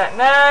creates that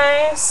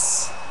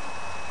nice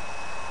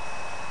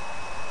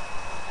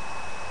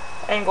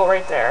angle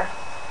right there.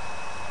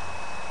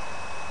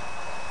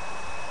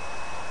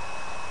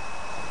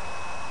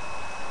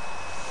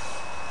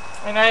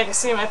 And now you can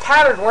see my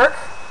pattern work.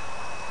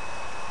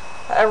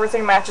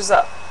 Everything matches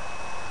up.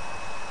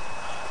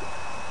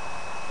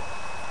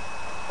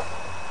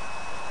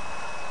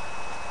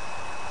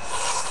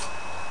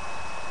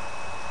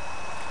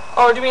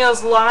 Oh, do you mean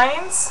those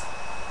lines?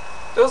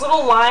 Those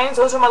little lines,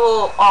 those are my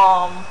little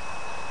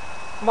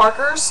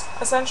markers,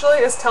 essentially.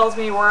 This tells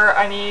me where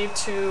I need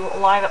to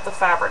line up the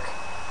fabric.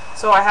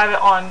 So I have it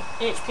on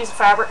each piece of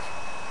fabric,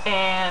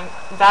 and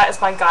that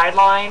is my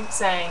guideline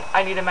saying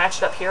I need to match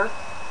it up here.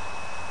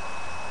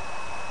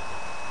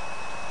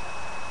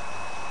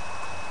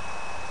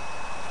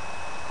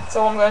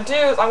 So what I'm going to do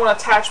is I'm going to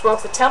attach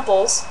both the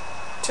temples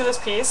to this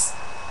piece,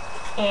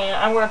 and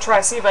I'm going to try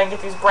to see if I can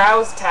get these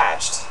brows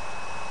attached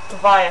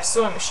via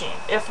sewing machine.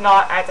 If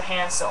not, I have to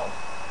hand sew them.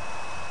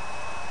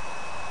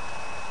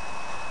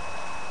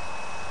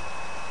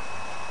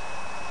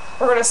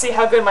 We're going to see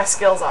how good my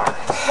skills are.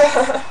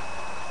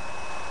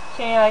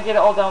 Can I get it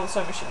all done with the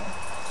sewing machine?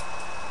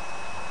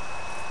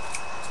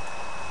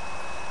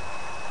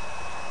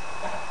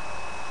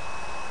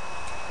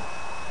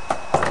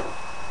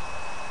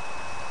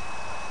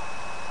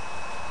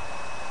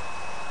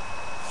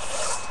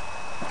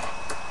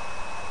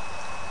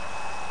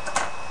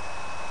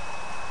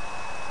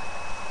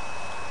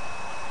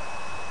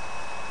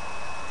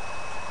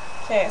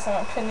 Okay, so I'm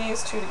going to pin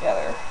these two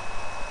together.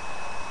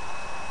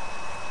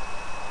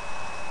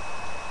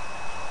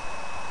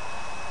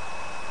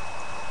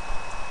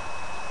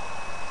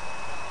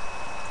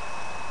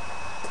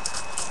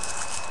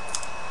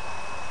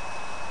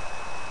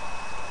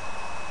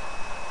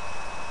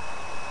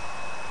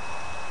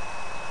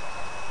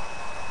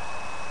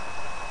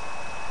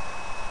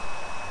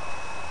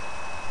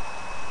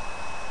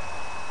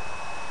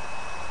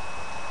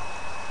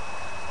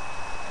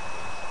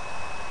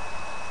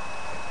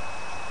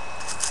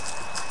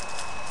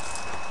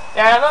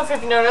 Yeah, I don't know if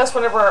you've noticed,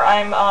 whenever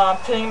I'm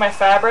pinning my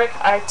fabric,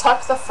 I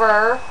tuck the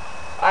fur,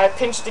 I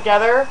pinch it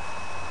together,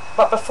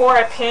 but before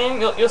I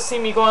pin, you'll see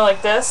me going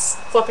like this,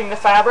 flipping the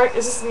fabric.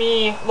 This is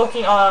me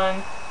looking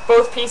on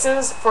both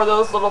pieces for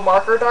those little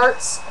marker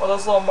darts, or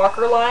those little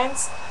marker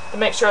lines, to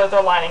make sure that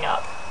they're lining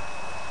up.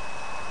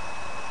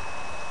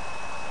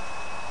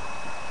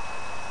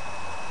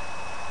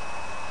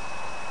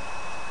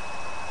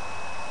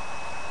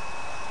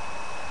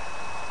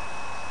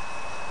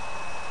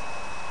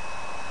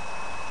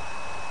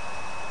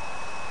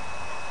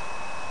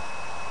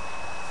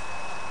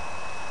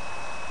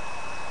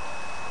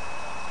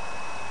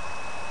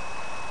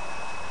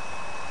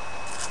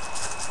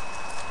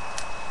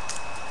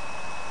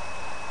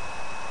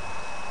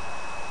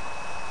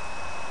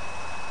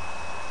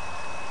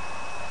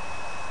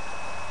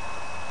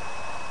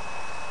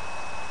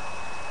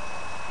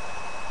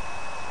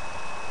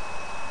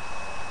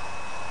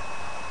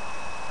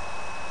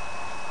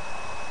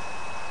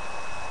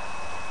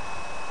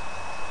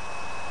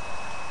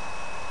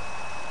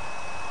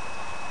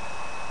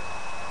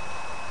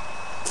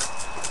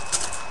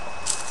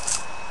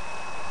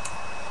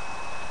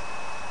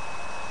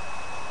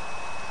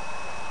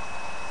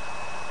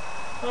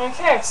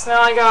 Okay, so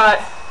now I got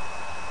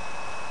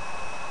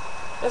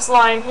this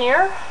line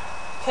here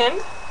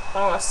pinned.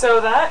 I'm going to sew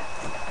that.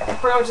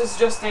 Pretty much is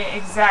just the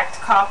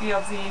exact copy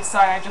of the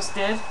side I just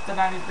did, the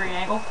 90-degree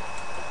angle.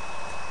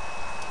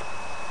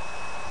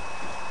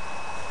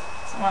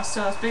 So I'm going to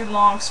sew this big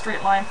long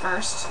straight line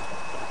first.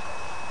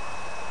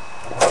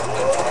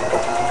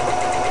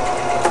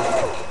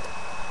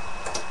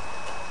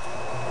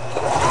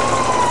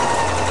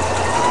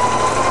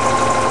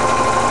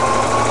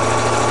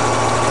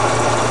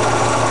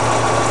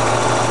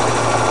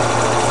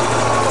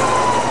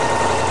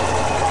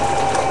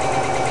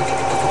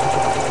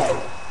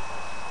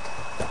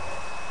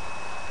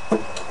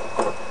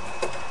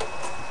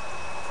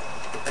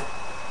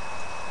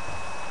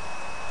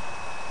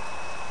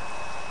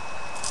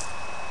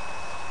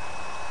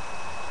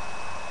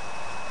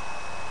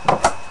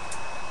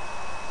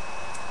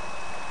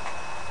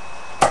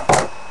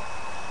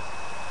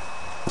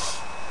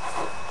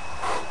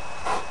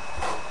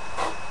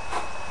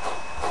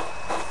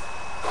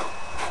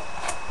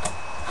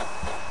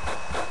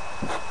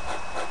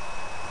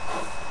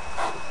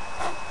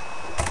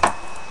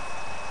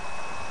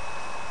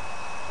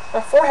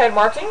 forehead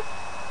marking.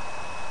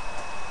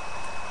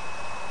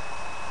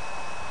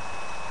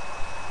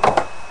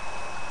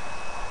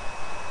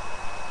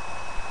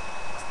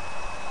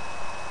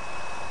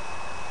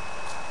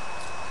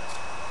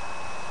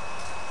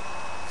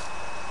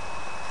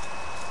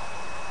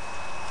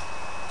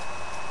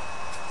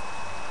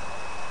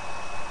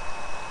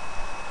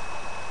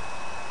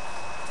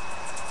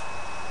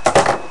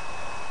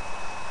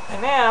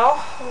 And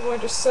now I'm going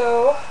to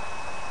sew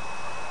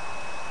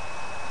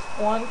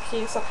one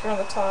piece up here on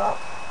the top.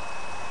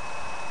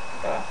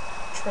 I'm gonna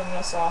trim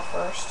this off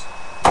first.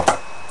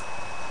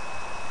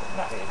 I'm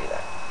not going to do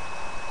that.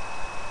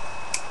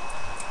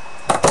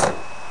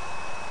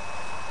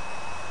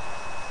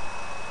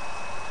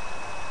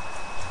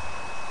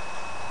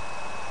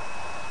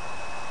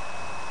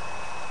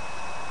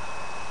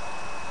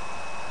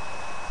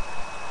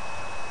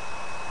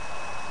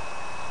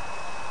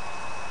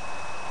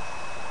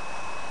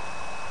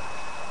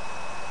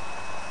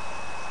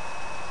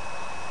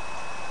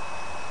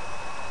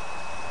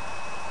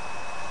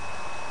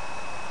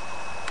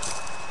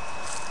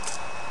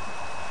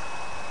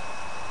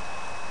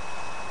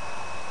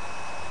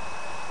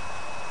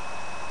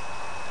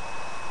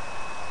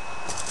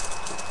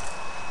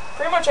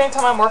 Pretty much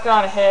anytime I'm working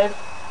on a head,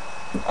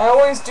 I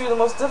always do the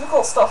most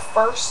difficult stuff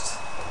first.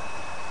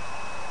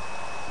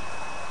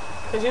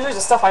 It's usually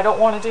the stuff I don't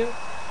want to do.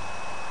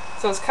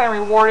 So it's kind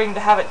of rewarding to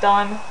have it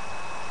done. And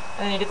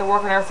then you get to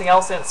work on everything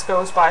else and it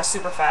goes by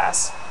super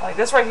fast. Like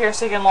this right here is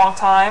taking a long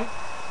time.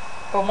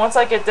 But once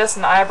I get this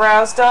and the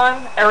eyebrows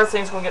done,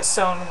 everything's going to get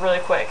sewn really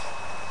quick.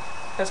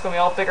 It's going to be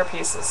all bigger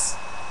pieces.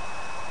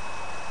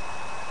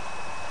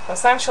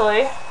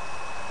 Essentially,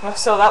 I'm going to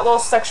sew that little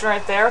section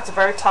right there at the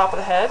very top of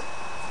the head.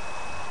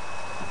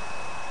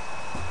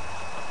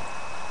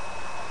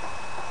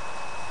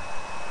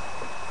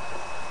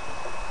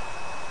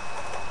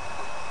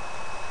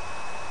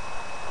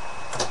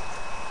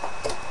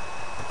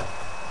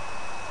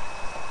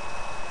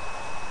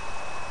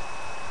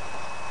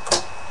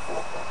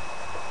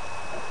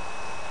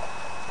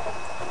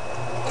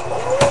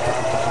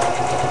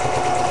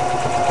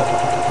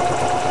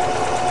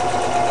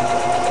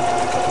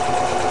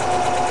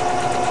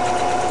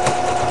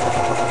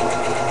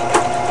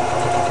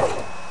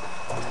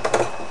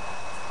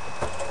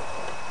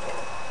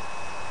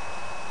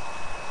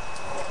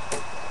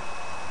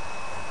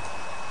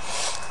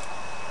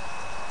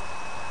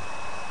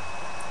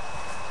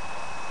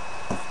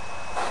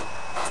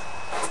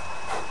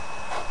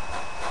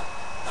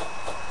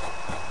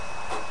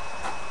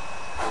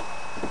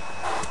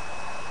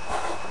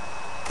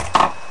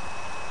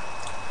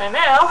 And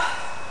now,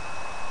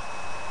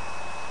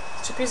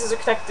 two pieces are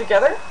connected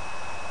together.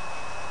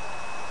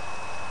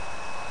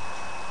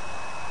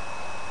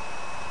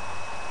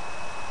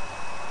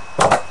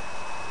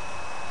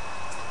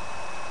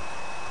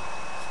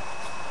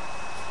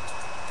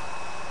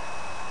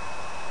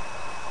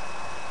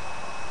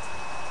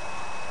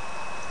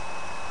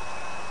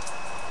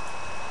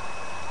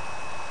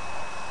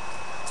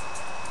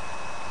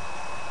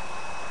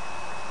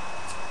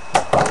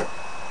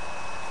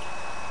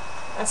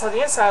 That's how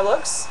the inside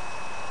looks.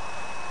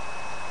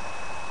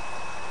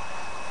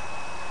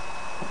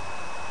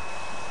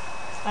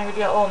 I'm going to do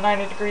that little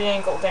 90-degree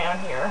angle down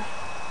here.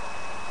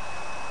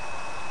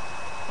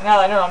 And now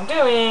that I know what I'm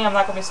doing, I'm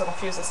not going to be so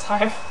confused this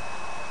time.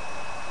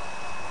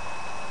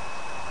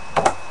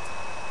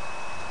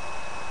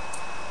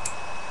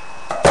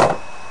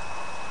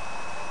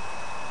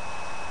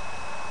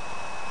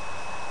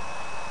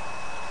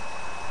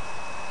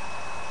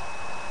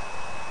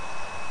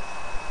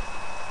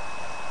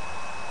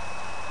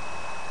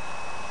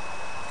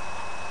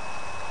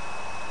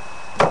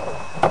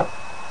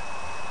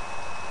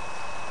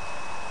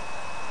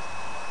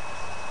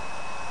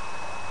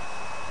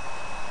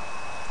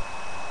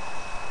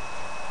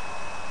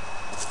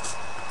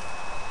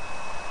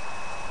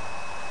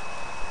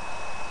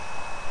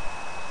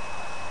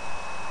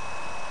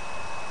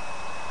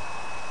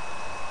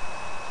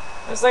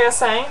 Just like I was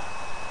saying,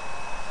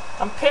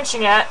 I'm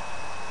pinching it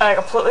at a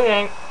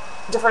completely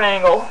different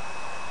angle.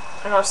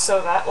 I'm going to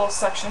sew that little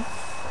section.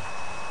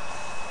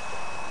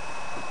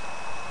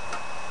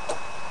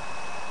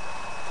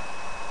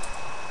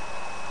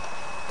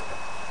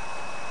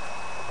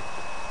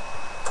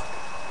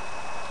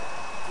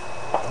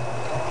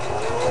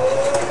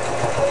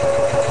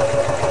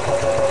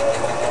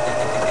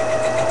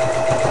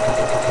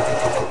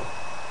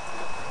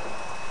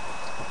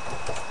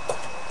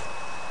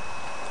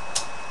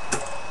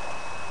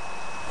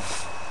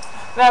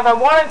 Now if I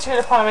wanted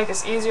to probably make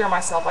this easier on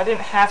myself, I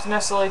didn't have to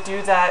necessarily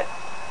do that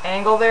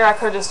angle there. I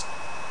could have just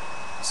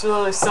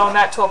slowly sewn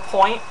that to a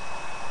point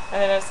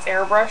and then it's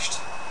airbrushed.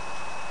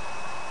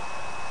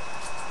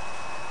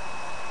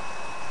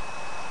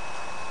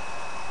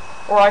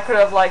 Or I could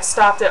have like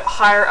stopped it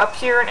higher up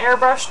here and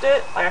airbrushed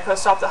it. Like I could have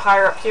stopped it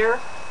higher up here,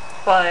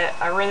 but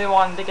I really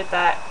wanted to get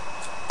that.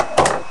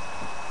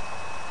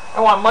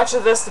 I want much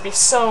of this to be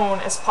sewn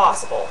as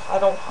possible. I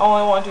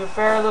only want to do a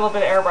very little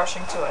bit of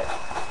airbrushing to it.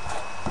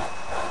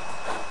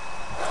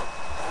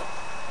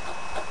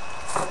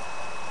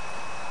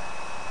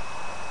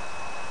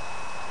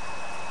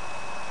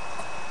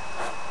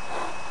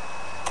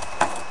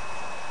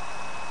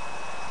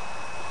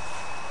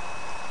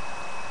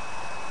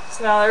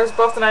 So now there's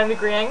both the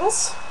 90-degree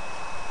angles.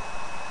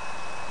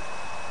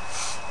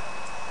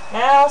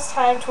 Now it's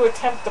time to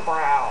attempt the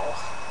brow.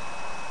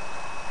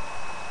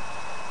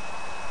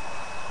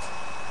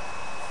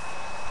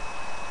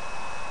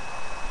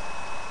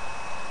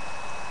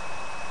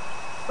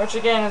 Which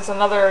again is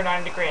another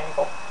 90-degree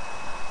angle.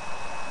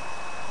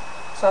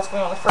 So that's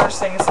one of the first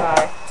things that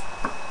I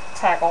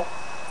tackle.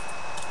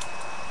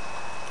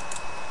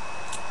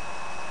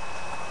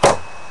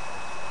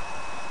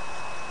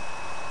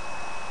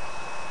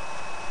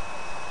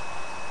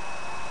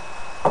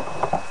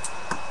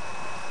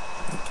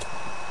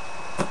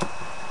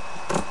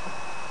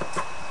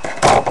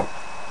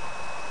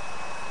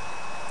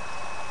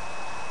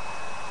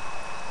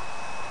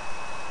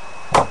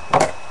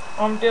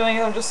 What I'm doing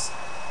is I'm just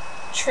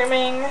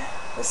trimming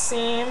the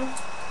seam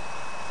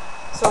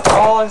so it's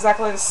all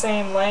exactly the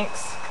same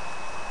length.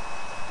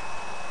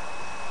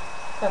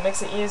 That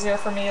makes it easier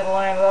for me to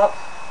line it up.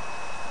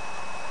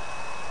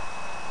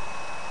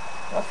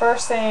 The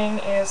first thing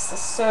is to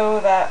sew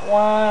that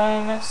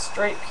one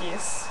straight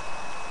piece.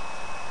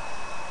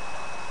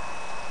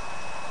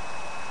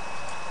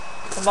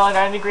 Another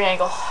 90-degree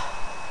angle.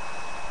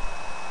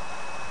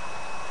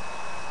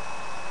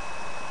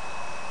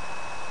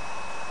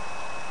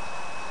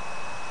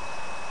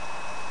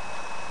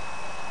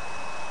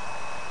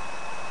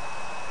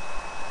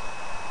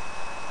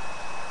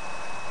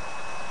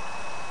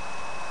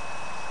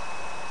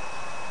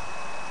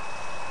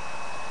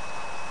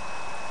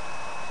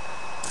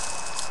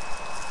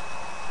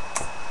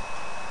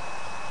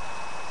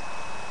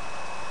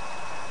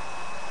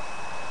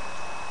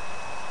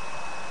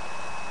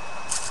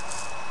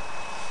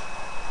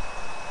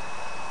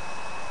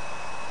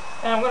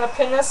 And I'm going to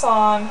pin this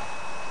on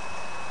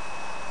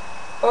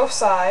both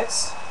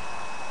sides.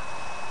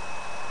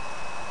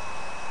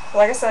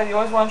 Like I said, you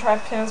always want to try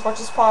and pin as much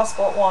as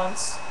possible at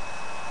once,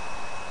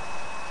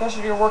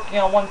 especially if you're working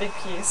on one big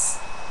piece.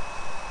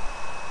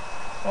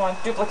 You want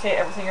to duplicate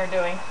everything you're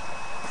doing.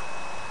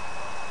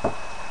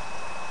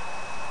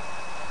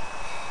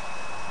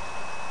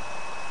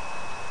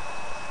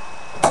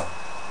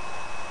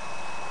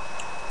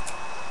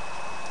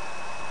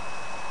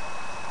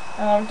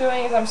 And what I'm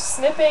doing is I'm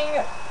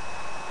snipping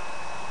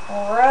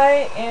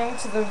right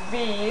into the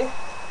V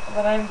of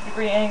the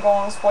 90-degree angle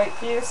on this white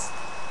piece.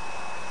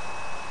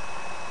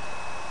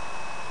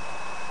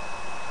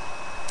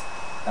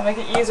 That'll make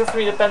it easier for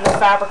me to bend the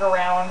fabric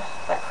around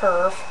that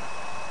curve.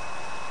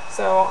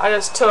 So I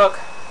just took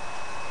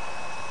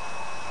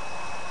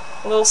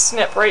a little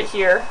snip right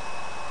here,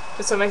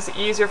 just so it makes it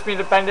easier for me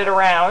to bend it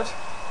around.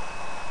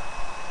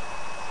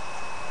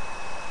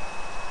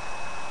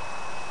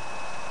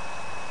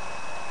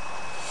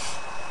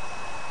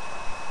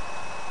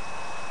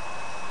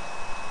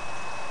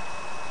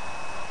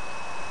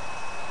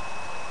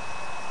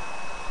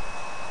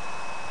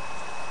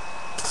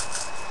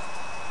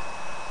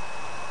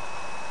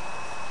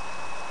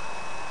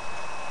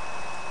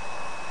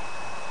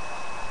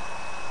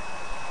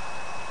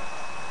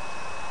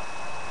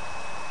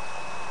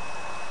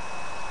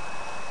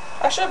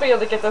 I should be able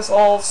to get this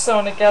all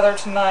sewn together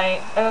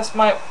tonight. I just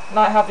might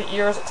not have the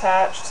ears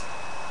attached.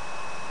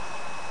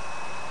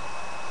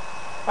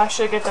 I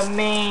should get the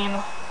mane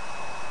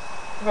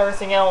of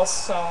everything else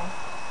sewn.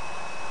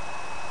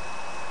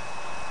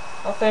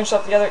 I'll finish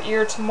up the other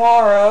ear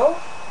tomorrow.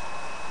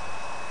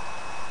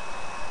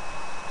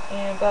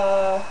 And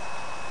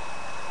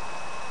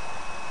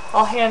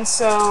I'll hand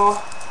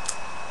sew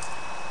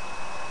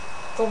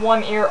the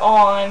one ear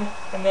on,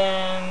 and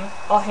then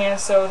I'll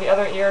hand sew the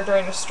other ear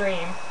during the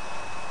stream,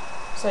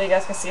 so you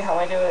guys can see how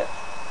I do it.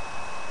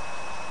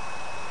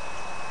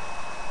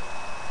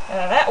 And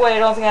then that way,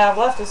 the only thing I have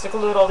left is to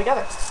glue it all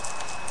together.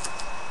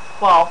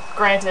 Well,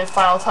 granted,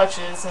 final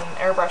touches and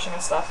airbrushing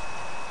and stuff.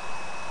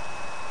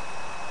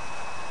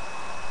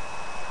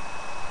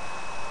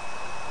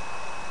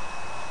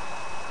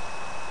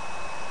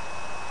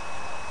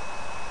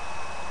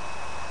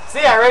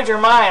 See, I read your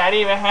mind. I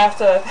didn't even have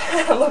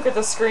to look at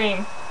the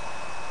screen.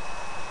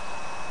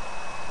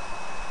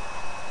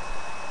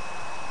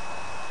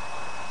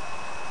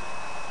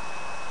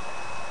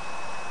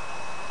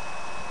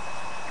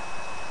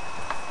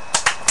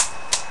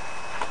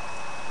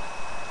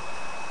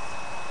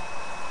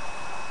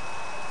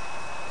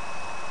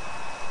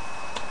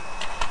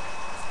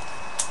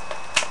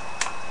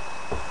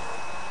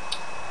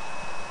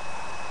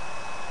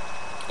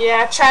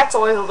 Yeah, chat's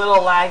always a little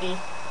laggy.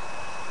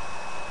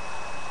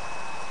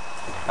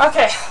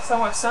 Okay, so I'm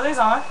going to sew these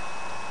on.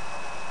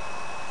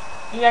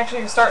 You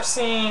actually can start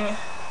seeing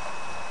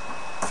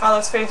how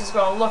this face is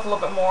going to look a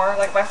little bit more.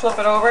 Like if I flip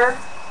it over,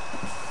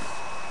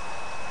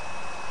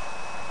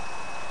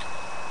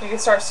 you can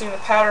start seeing the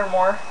pattern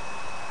more.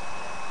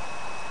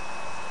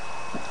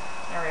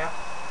 There we go.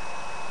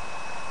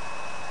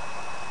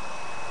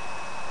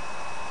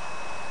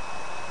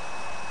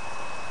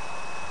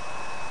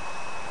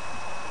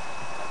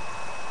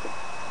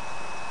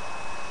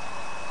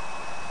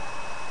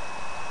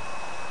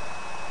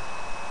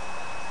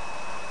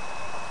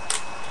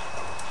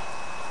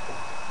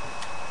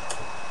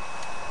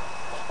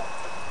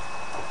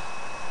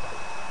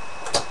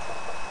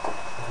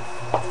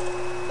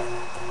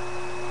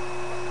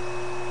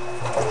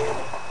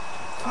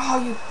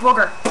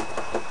 booger.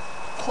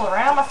 Pull it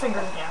right out of my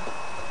fingers again.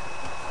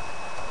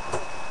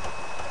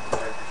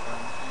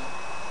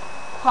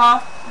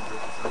 Huh?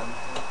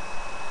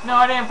 No,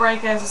 I didn't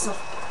break it. It's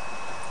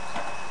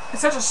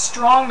such a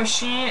strong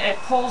machine, it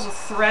pulls a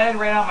thread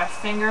right out of my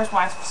fingers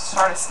when I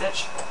start a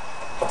stitch.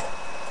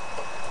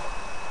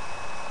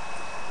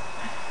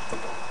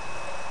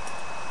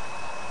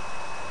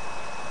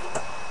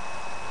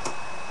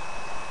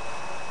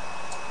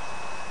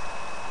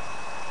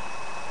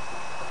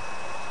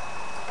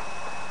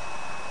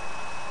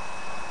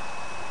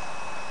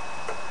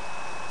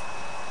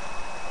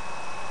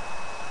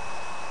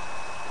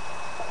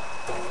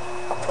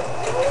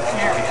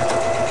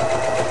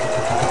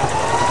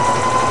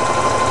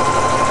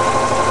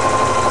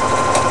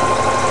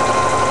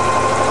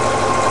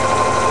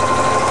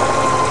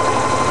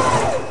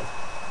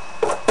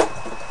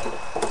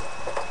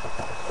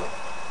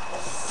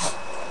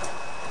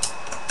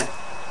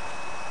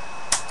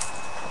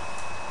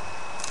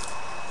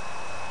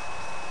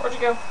 Where'd you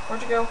go?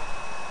 Where'd you go?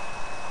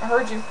 I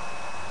heard you.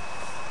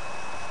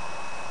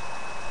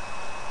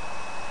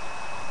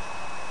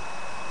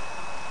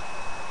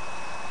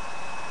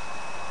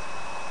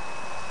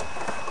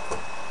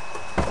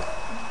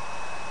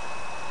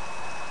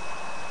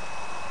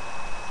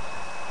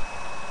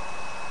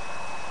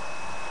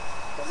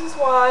 This is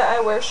why I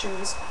wear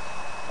shoes.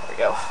 There we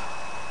go.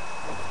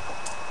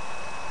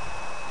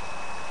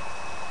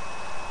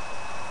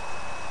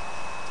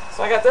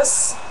 So I got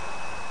this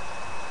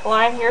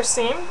line here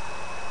seam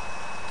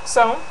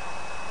sewn.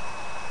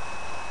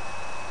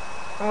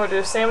 I'm going to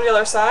do the same on the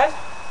other side.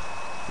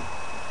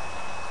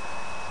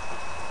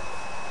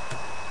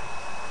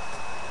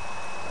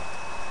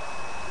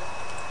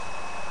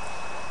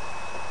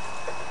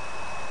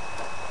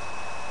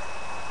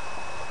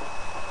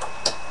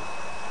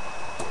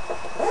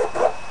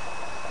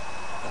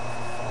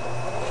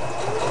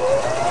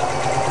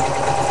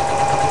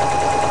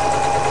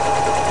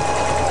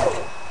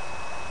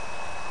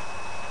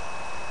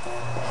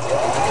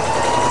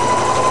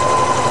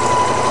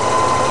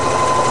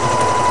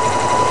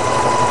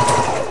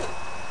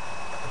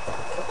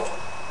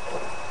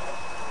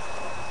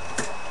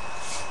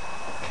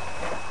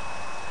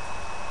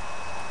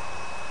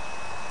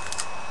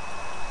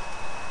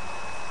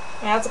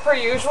 And as per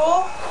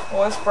usual,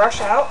 always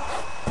brush out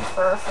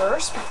fur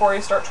first before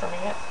you start trimming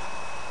it.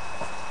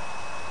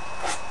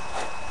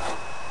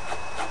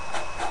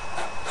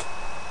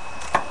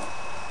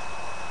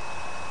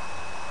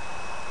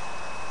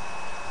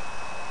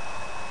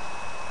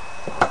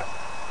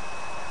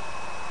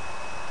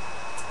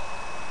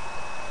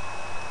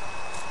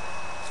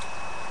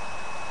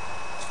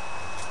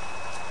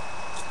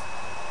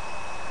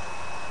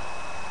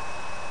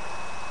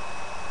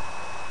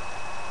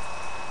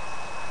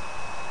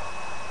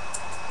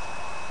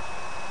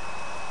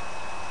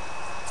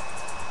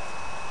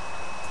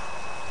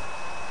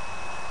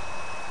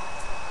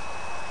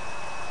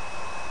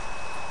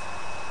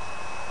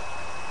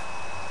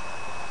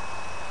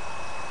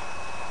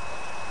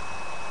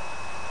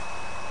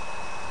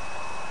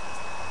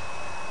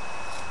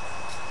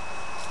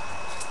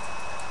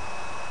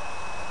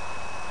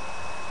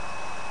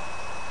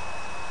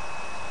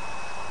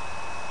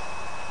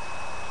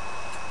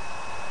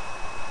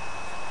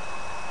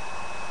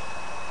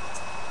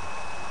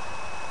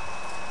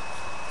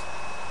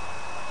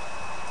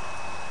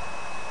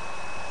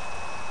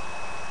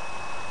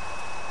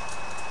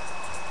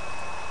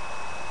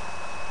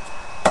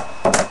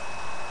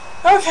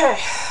 Okay.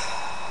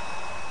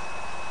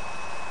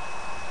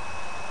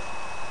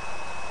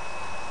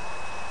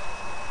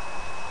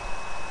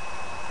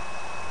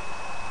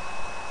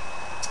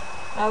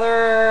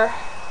 Another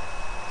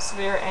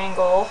severe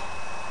angle.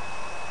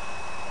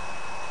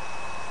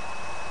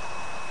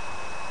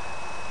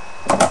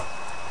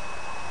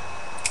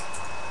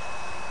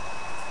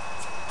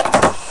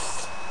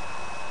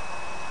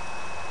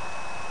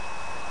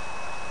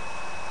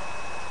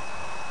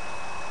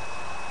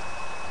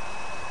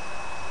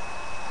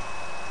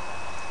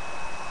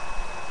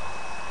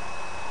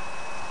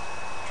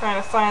 Trying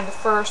to find the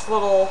first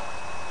little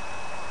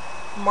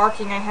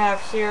marking I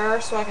have here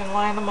so I can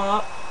line them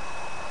up.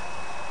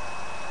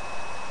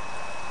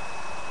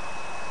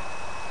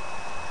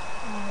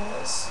 There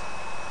it is.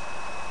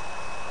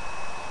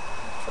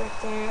 It's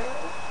right there.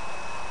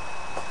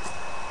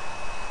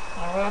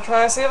 I'm going to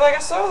try to see if I can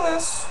sew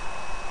this.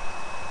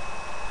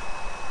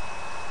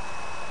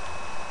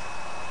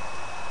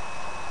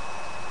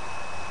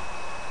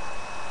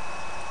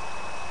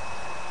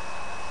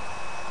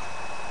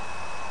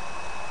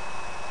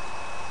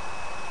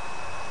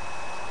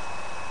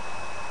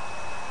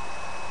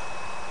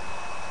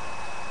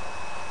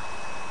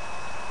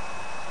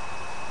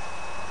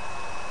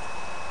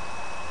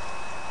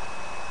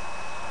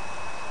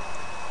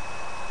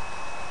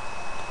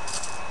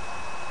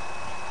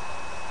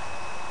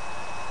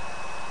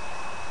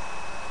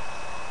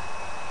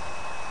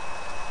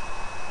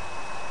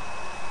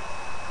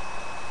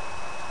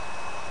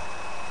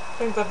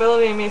 I think the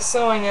ability of me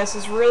sewing this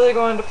is really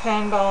going to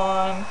depend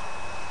on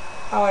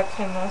how I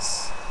pin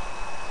this.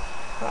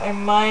 I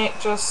might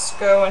just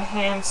go and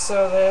hand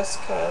sew this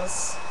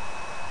because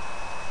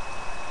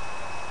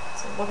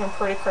it's looking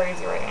pretty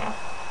crazy right now.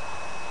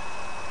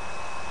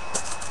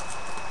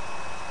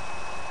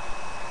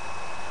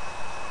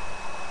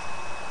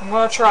 I'm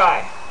going to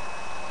try.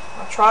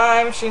 I'll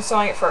try machine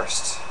sewing it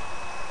first.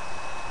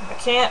 If I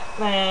can't,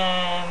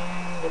 then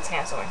it's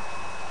hand sewing.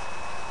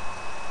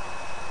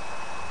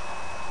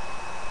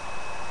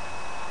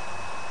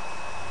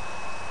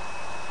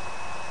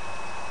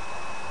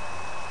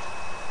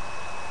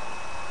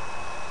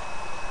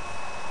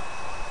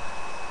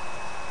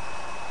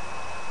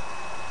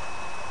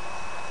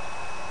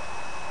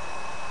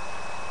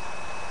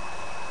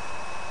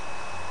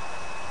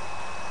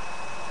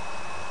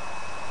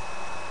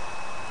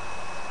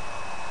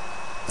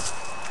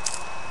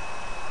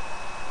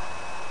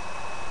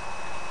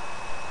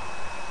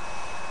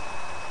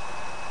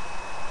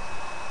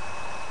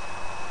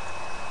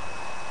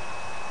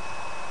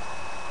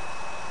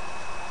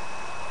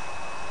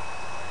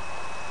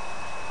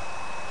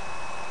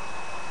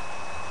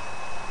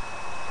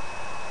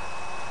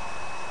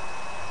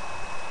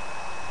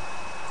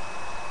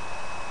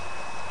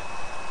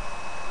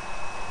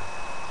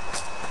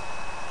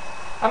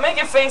 I'm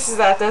making faces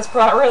at this,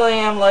 but I really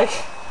am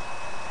like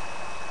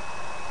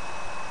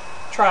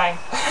trying.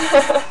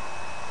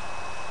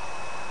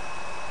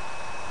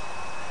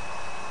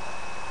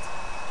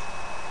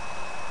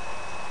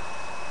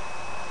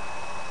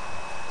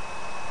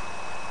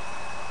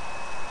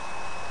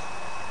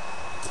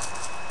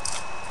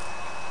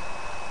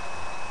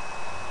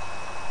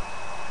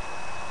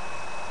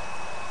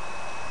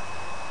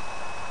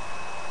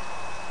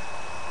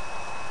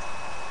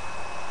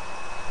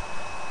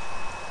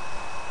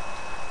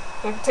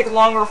 It could take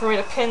longer for me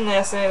to pin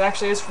this than it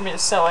actually is for me to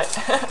sew it.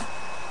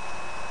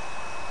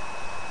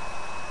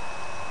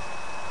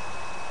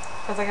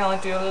 Because I can only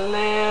do a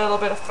little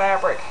bit of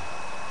fabric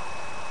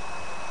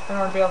in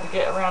order to be able to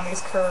get around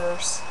these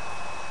curves.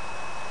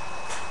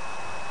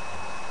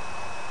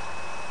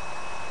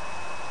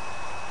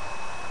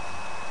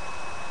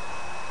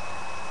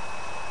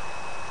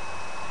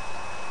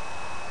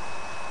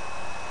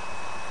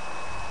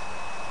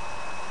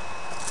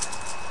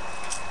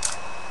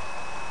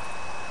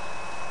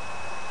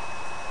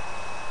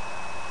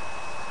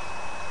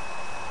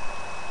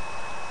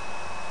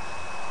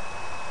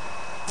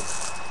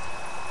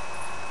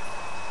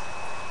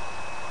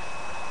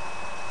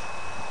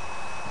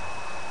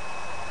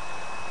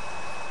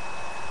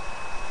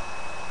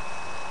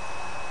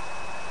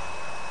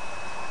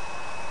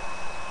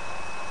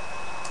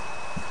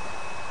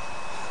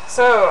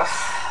 So,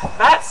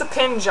 that's the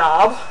pin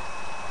job.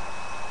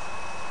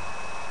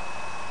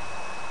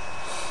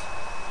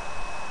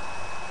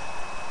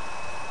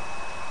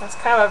 That's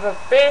kind of a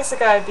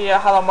basic idea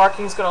how the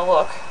marking is going to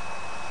look.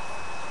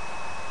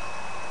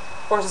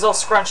 Of course, it's all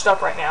scrunched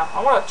up right now.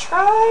 I want to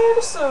try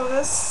to sew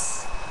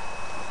this.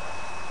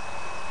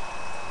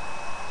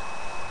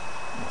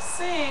 Let's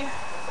see.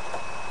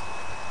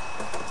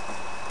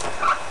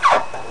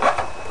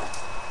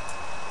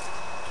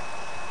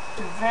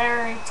 Do a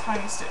very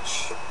tiny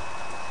stitch.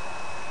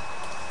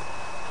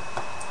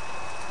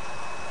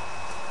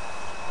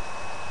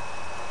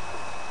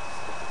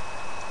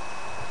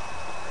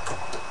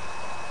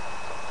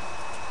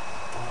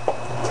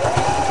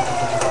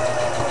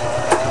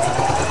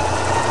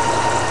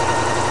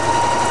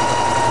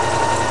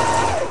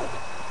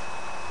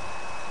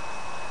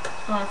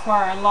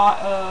 Require a lot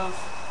of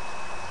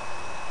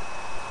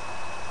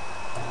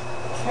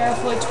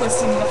carefully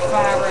twisting the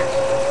fabric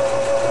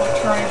or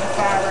turning the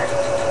fabric,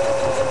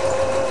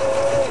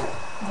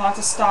 lots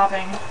of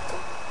stopping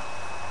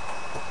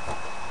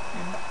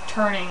and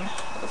turning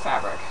the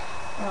fabric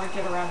in order to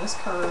get around this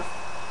curve.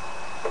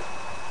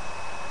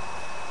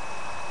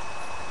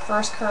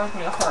 First curve is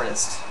going to be the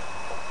hardest.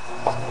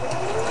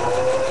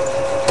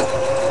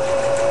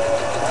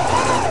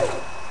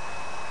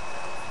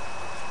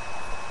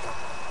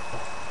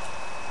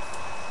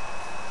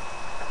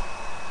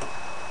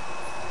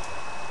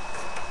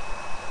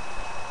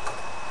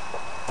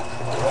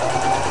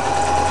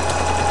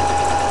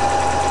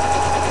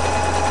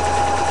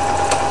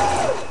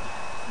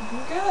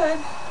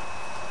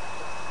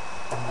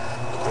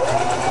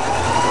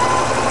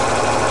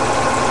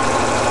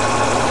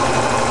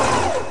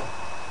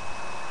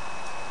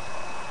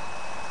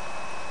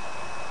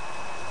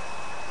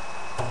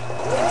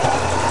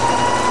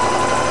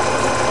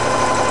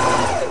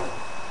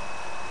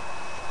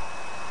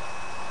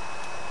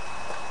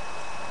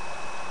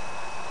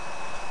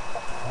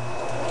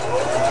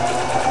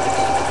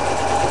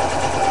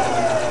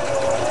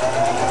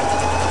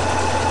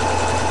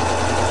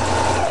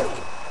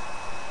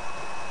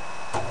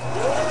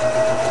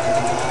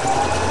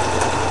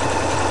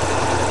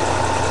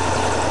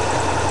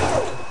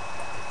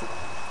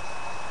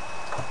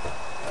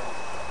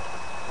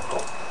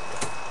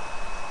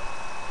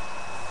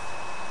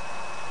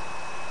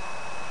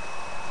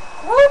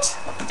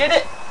 Did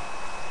it!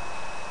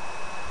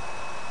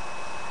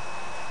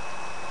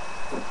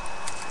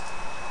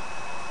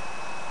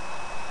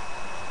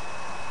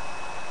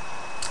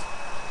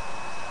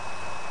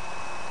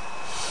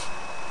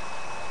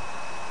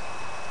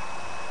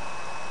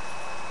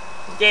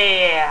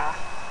 Yeah.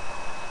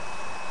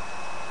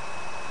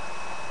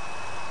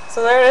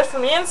 So there it is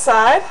from the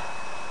inside.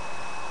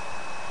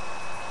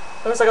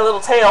 Looks like a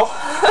little tail.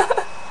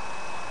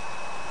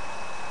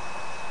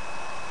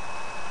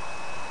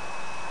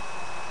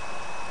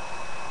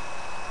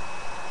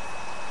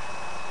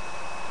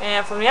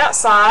 And from the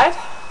outside,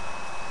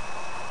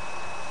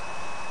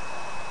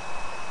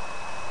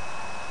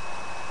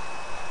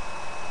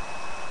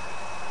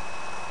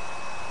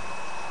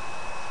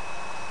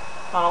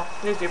 well,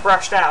 it needs to be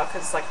brushed out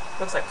because it's like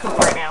looks like poop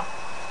right now.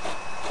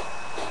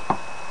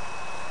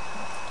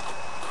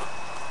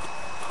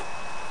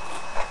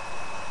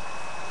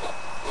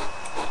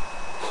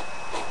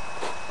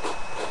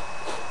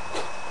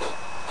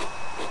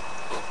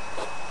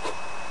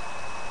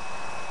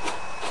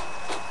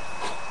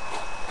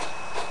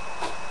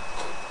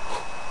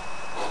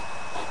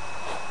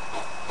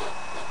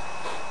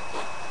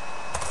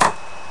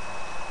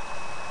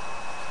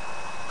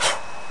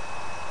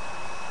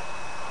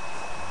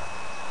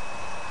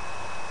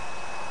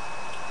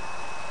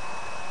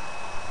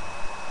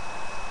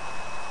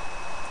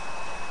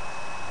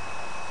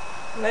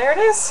 There it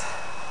is.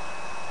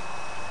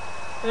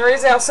 And the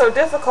reason it was so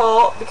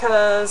difficult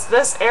because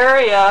this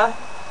area,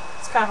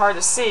 it's kind of hard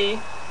to see,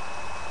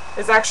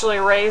 is actually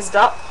raised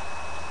up.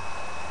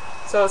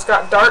 So it's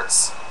got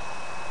darts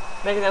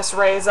making this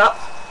raise up.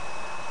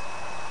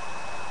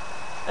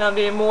 And it'll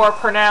be more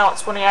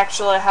pronounced when you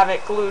actually have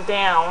it glued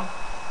down.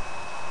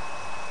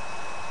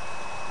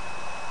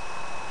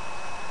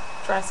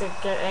 Trying to see,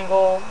 get an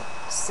angle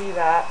to see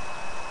that.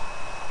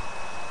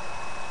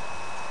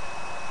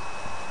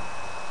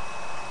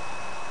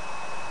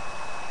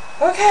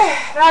 Okay,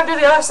 now I do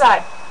the other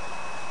side.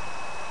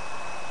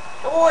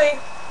 Oh boy.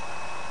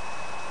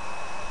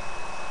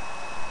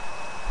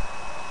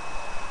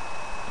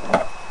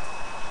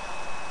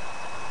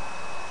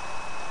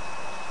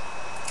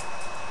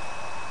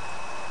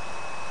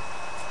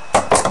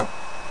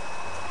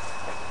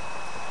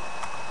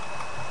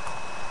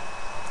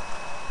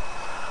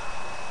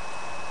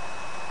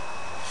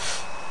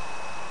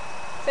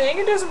 So you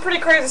can do some pretty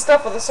crazy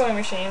stuff with a sewing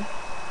machine.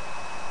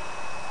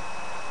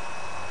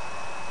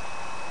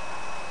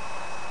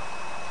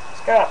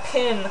 Gotta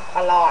pin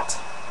a lot.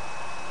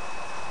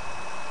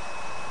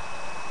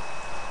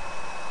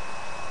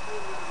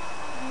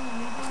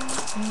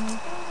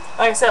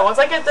 Like I said, once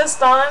I get this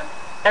done,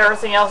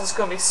 everything else is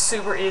going to be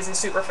super easy,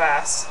 super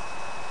fast.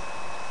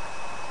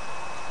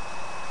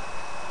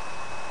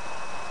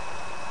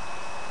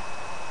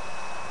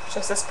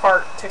 Just this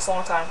part takes a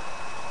long time.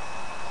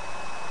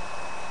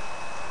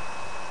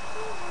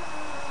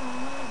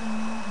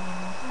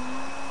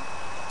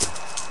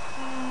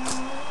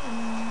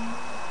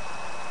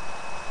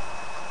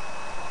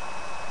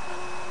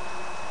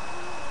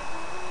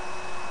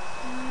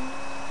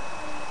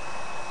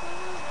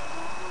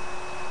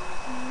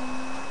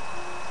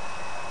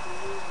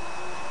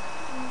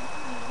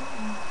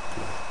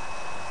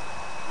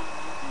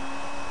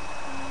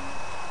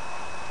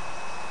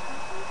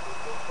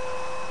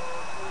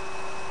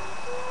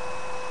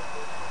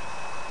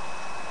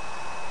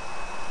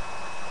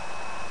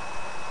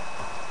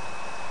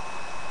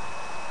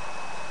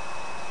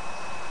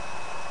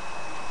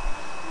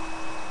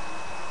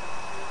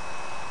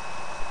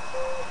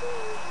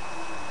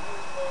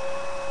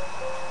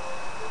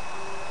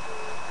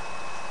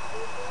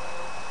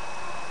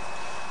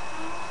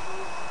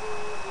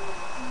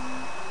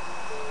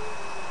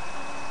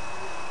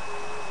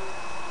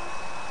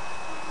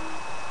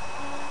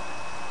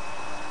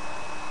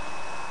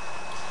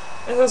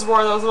 This is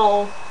where those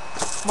little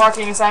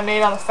markings I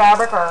made on the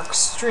fabric are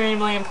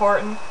extremely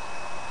important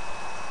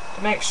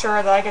to make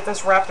sure that I get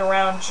this wrapped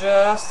around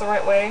just the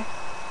right way.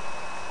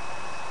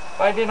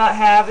 If I did not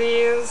have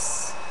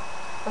these,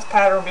 this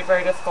pattern would be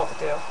very difficult to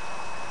do.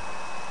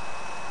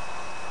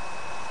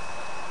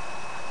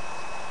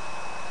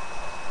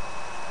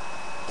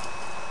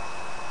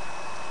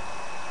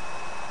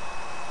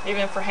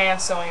 Even for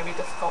hand sewing, it would be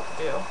difficult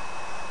to do.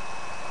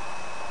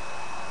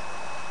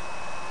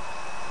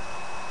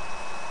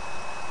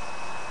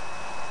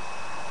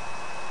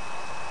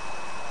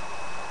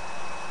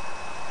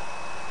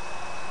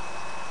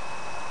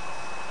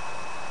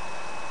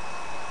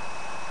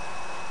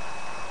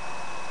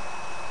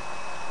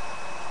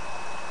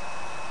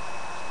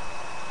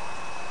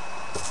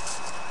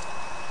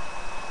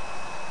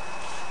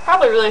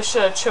 Probably really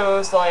should have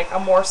chose like a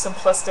more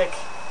simplistic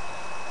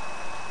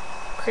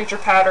creature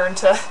pattern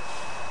to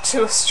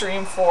do a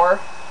stream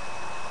for.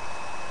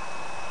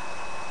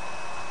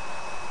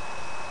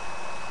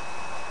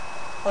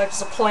 Like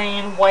just a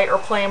plain white or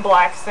plain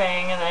black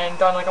thing, and then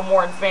done like a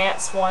more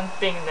advanced one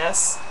being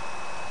this.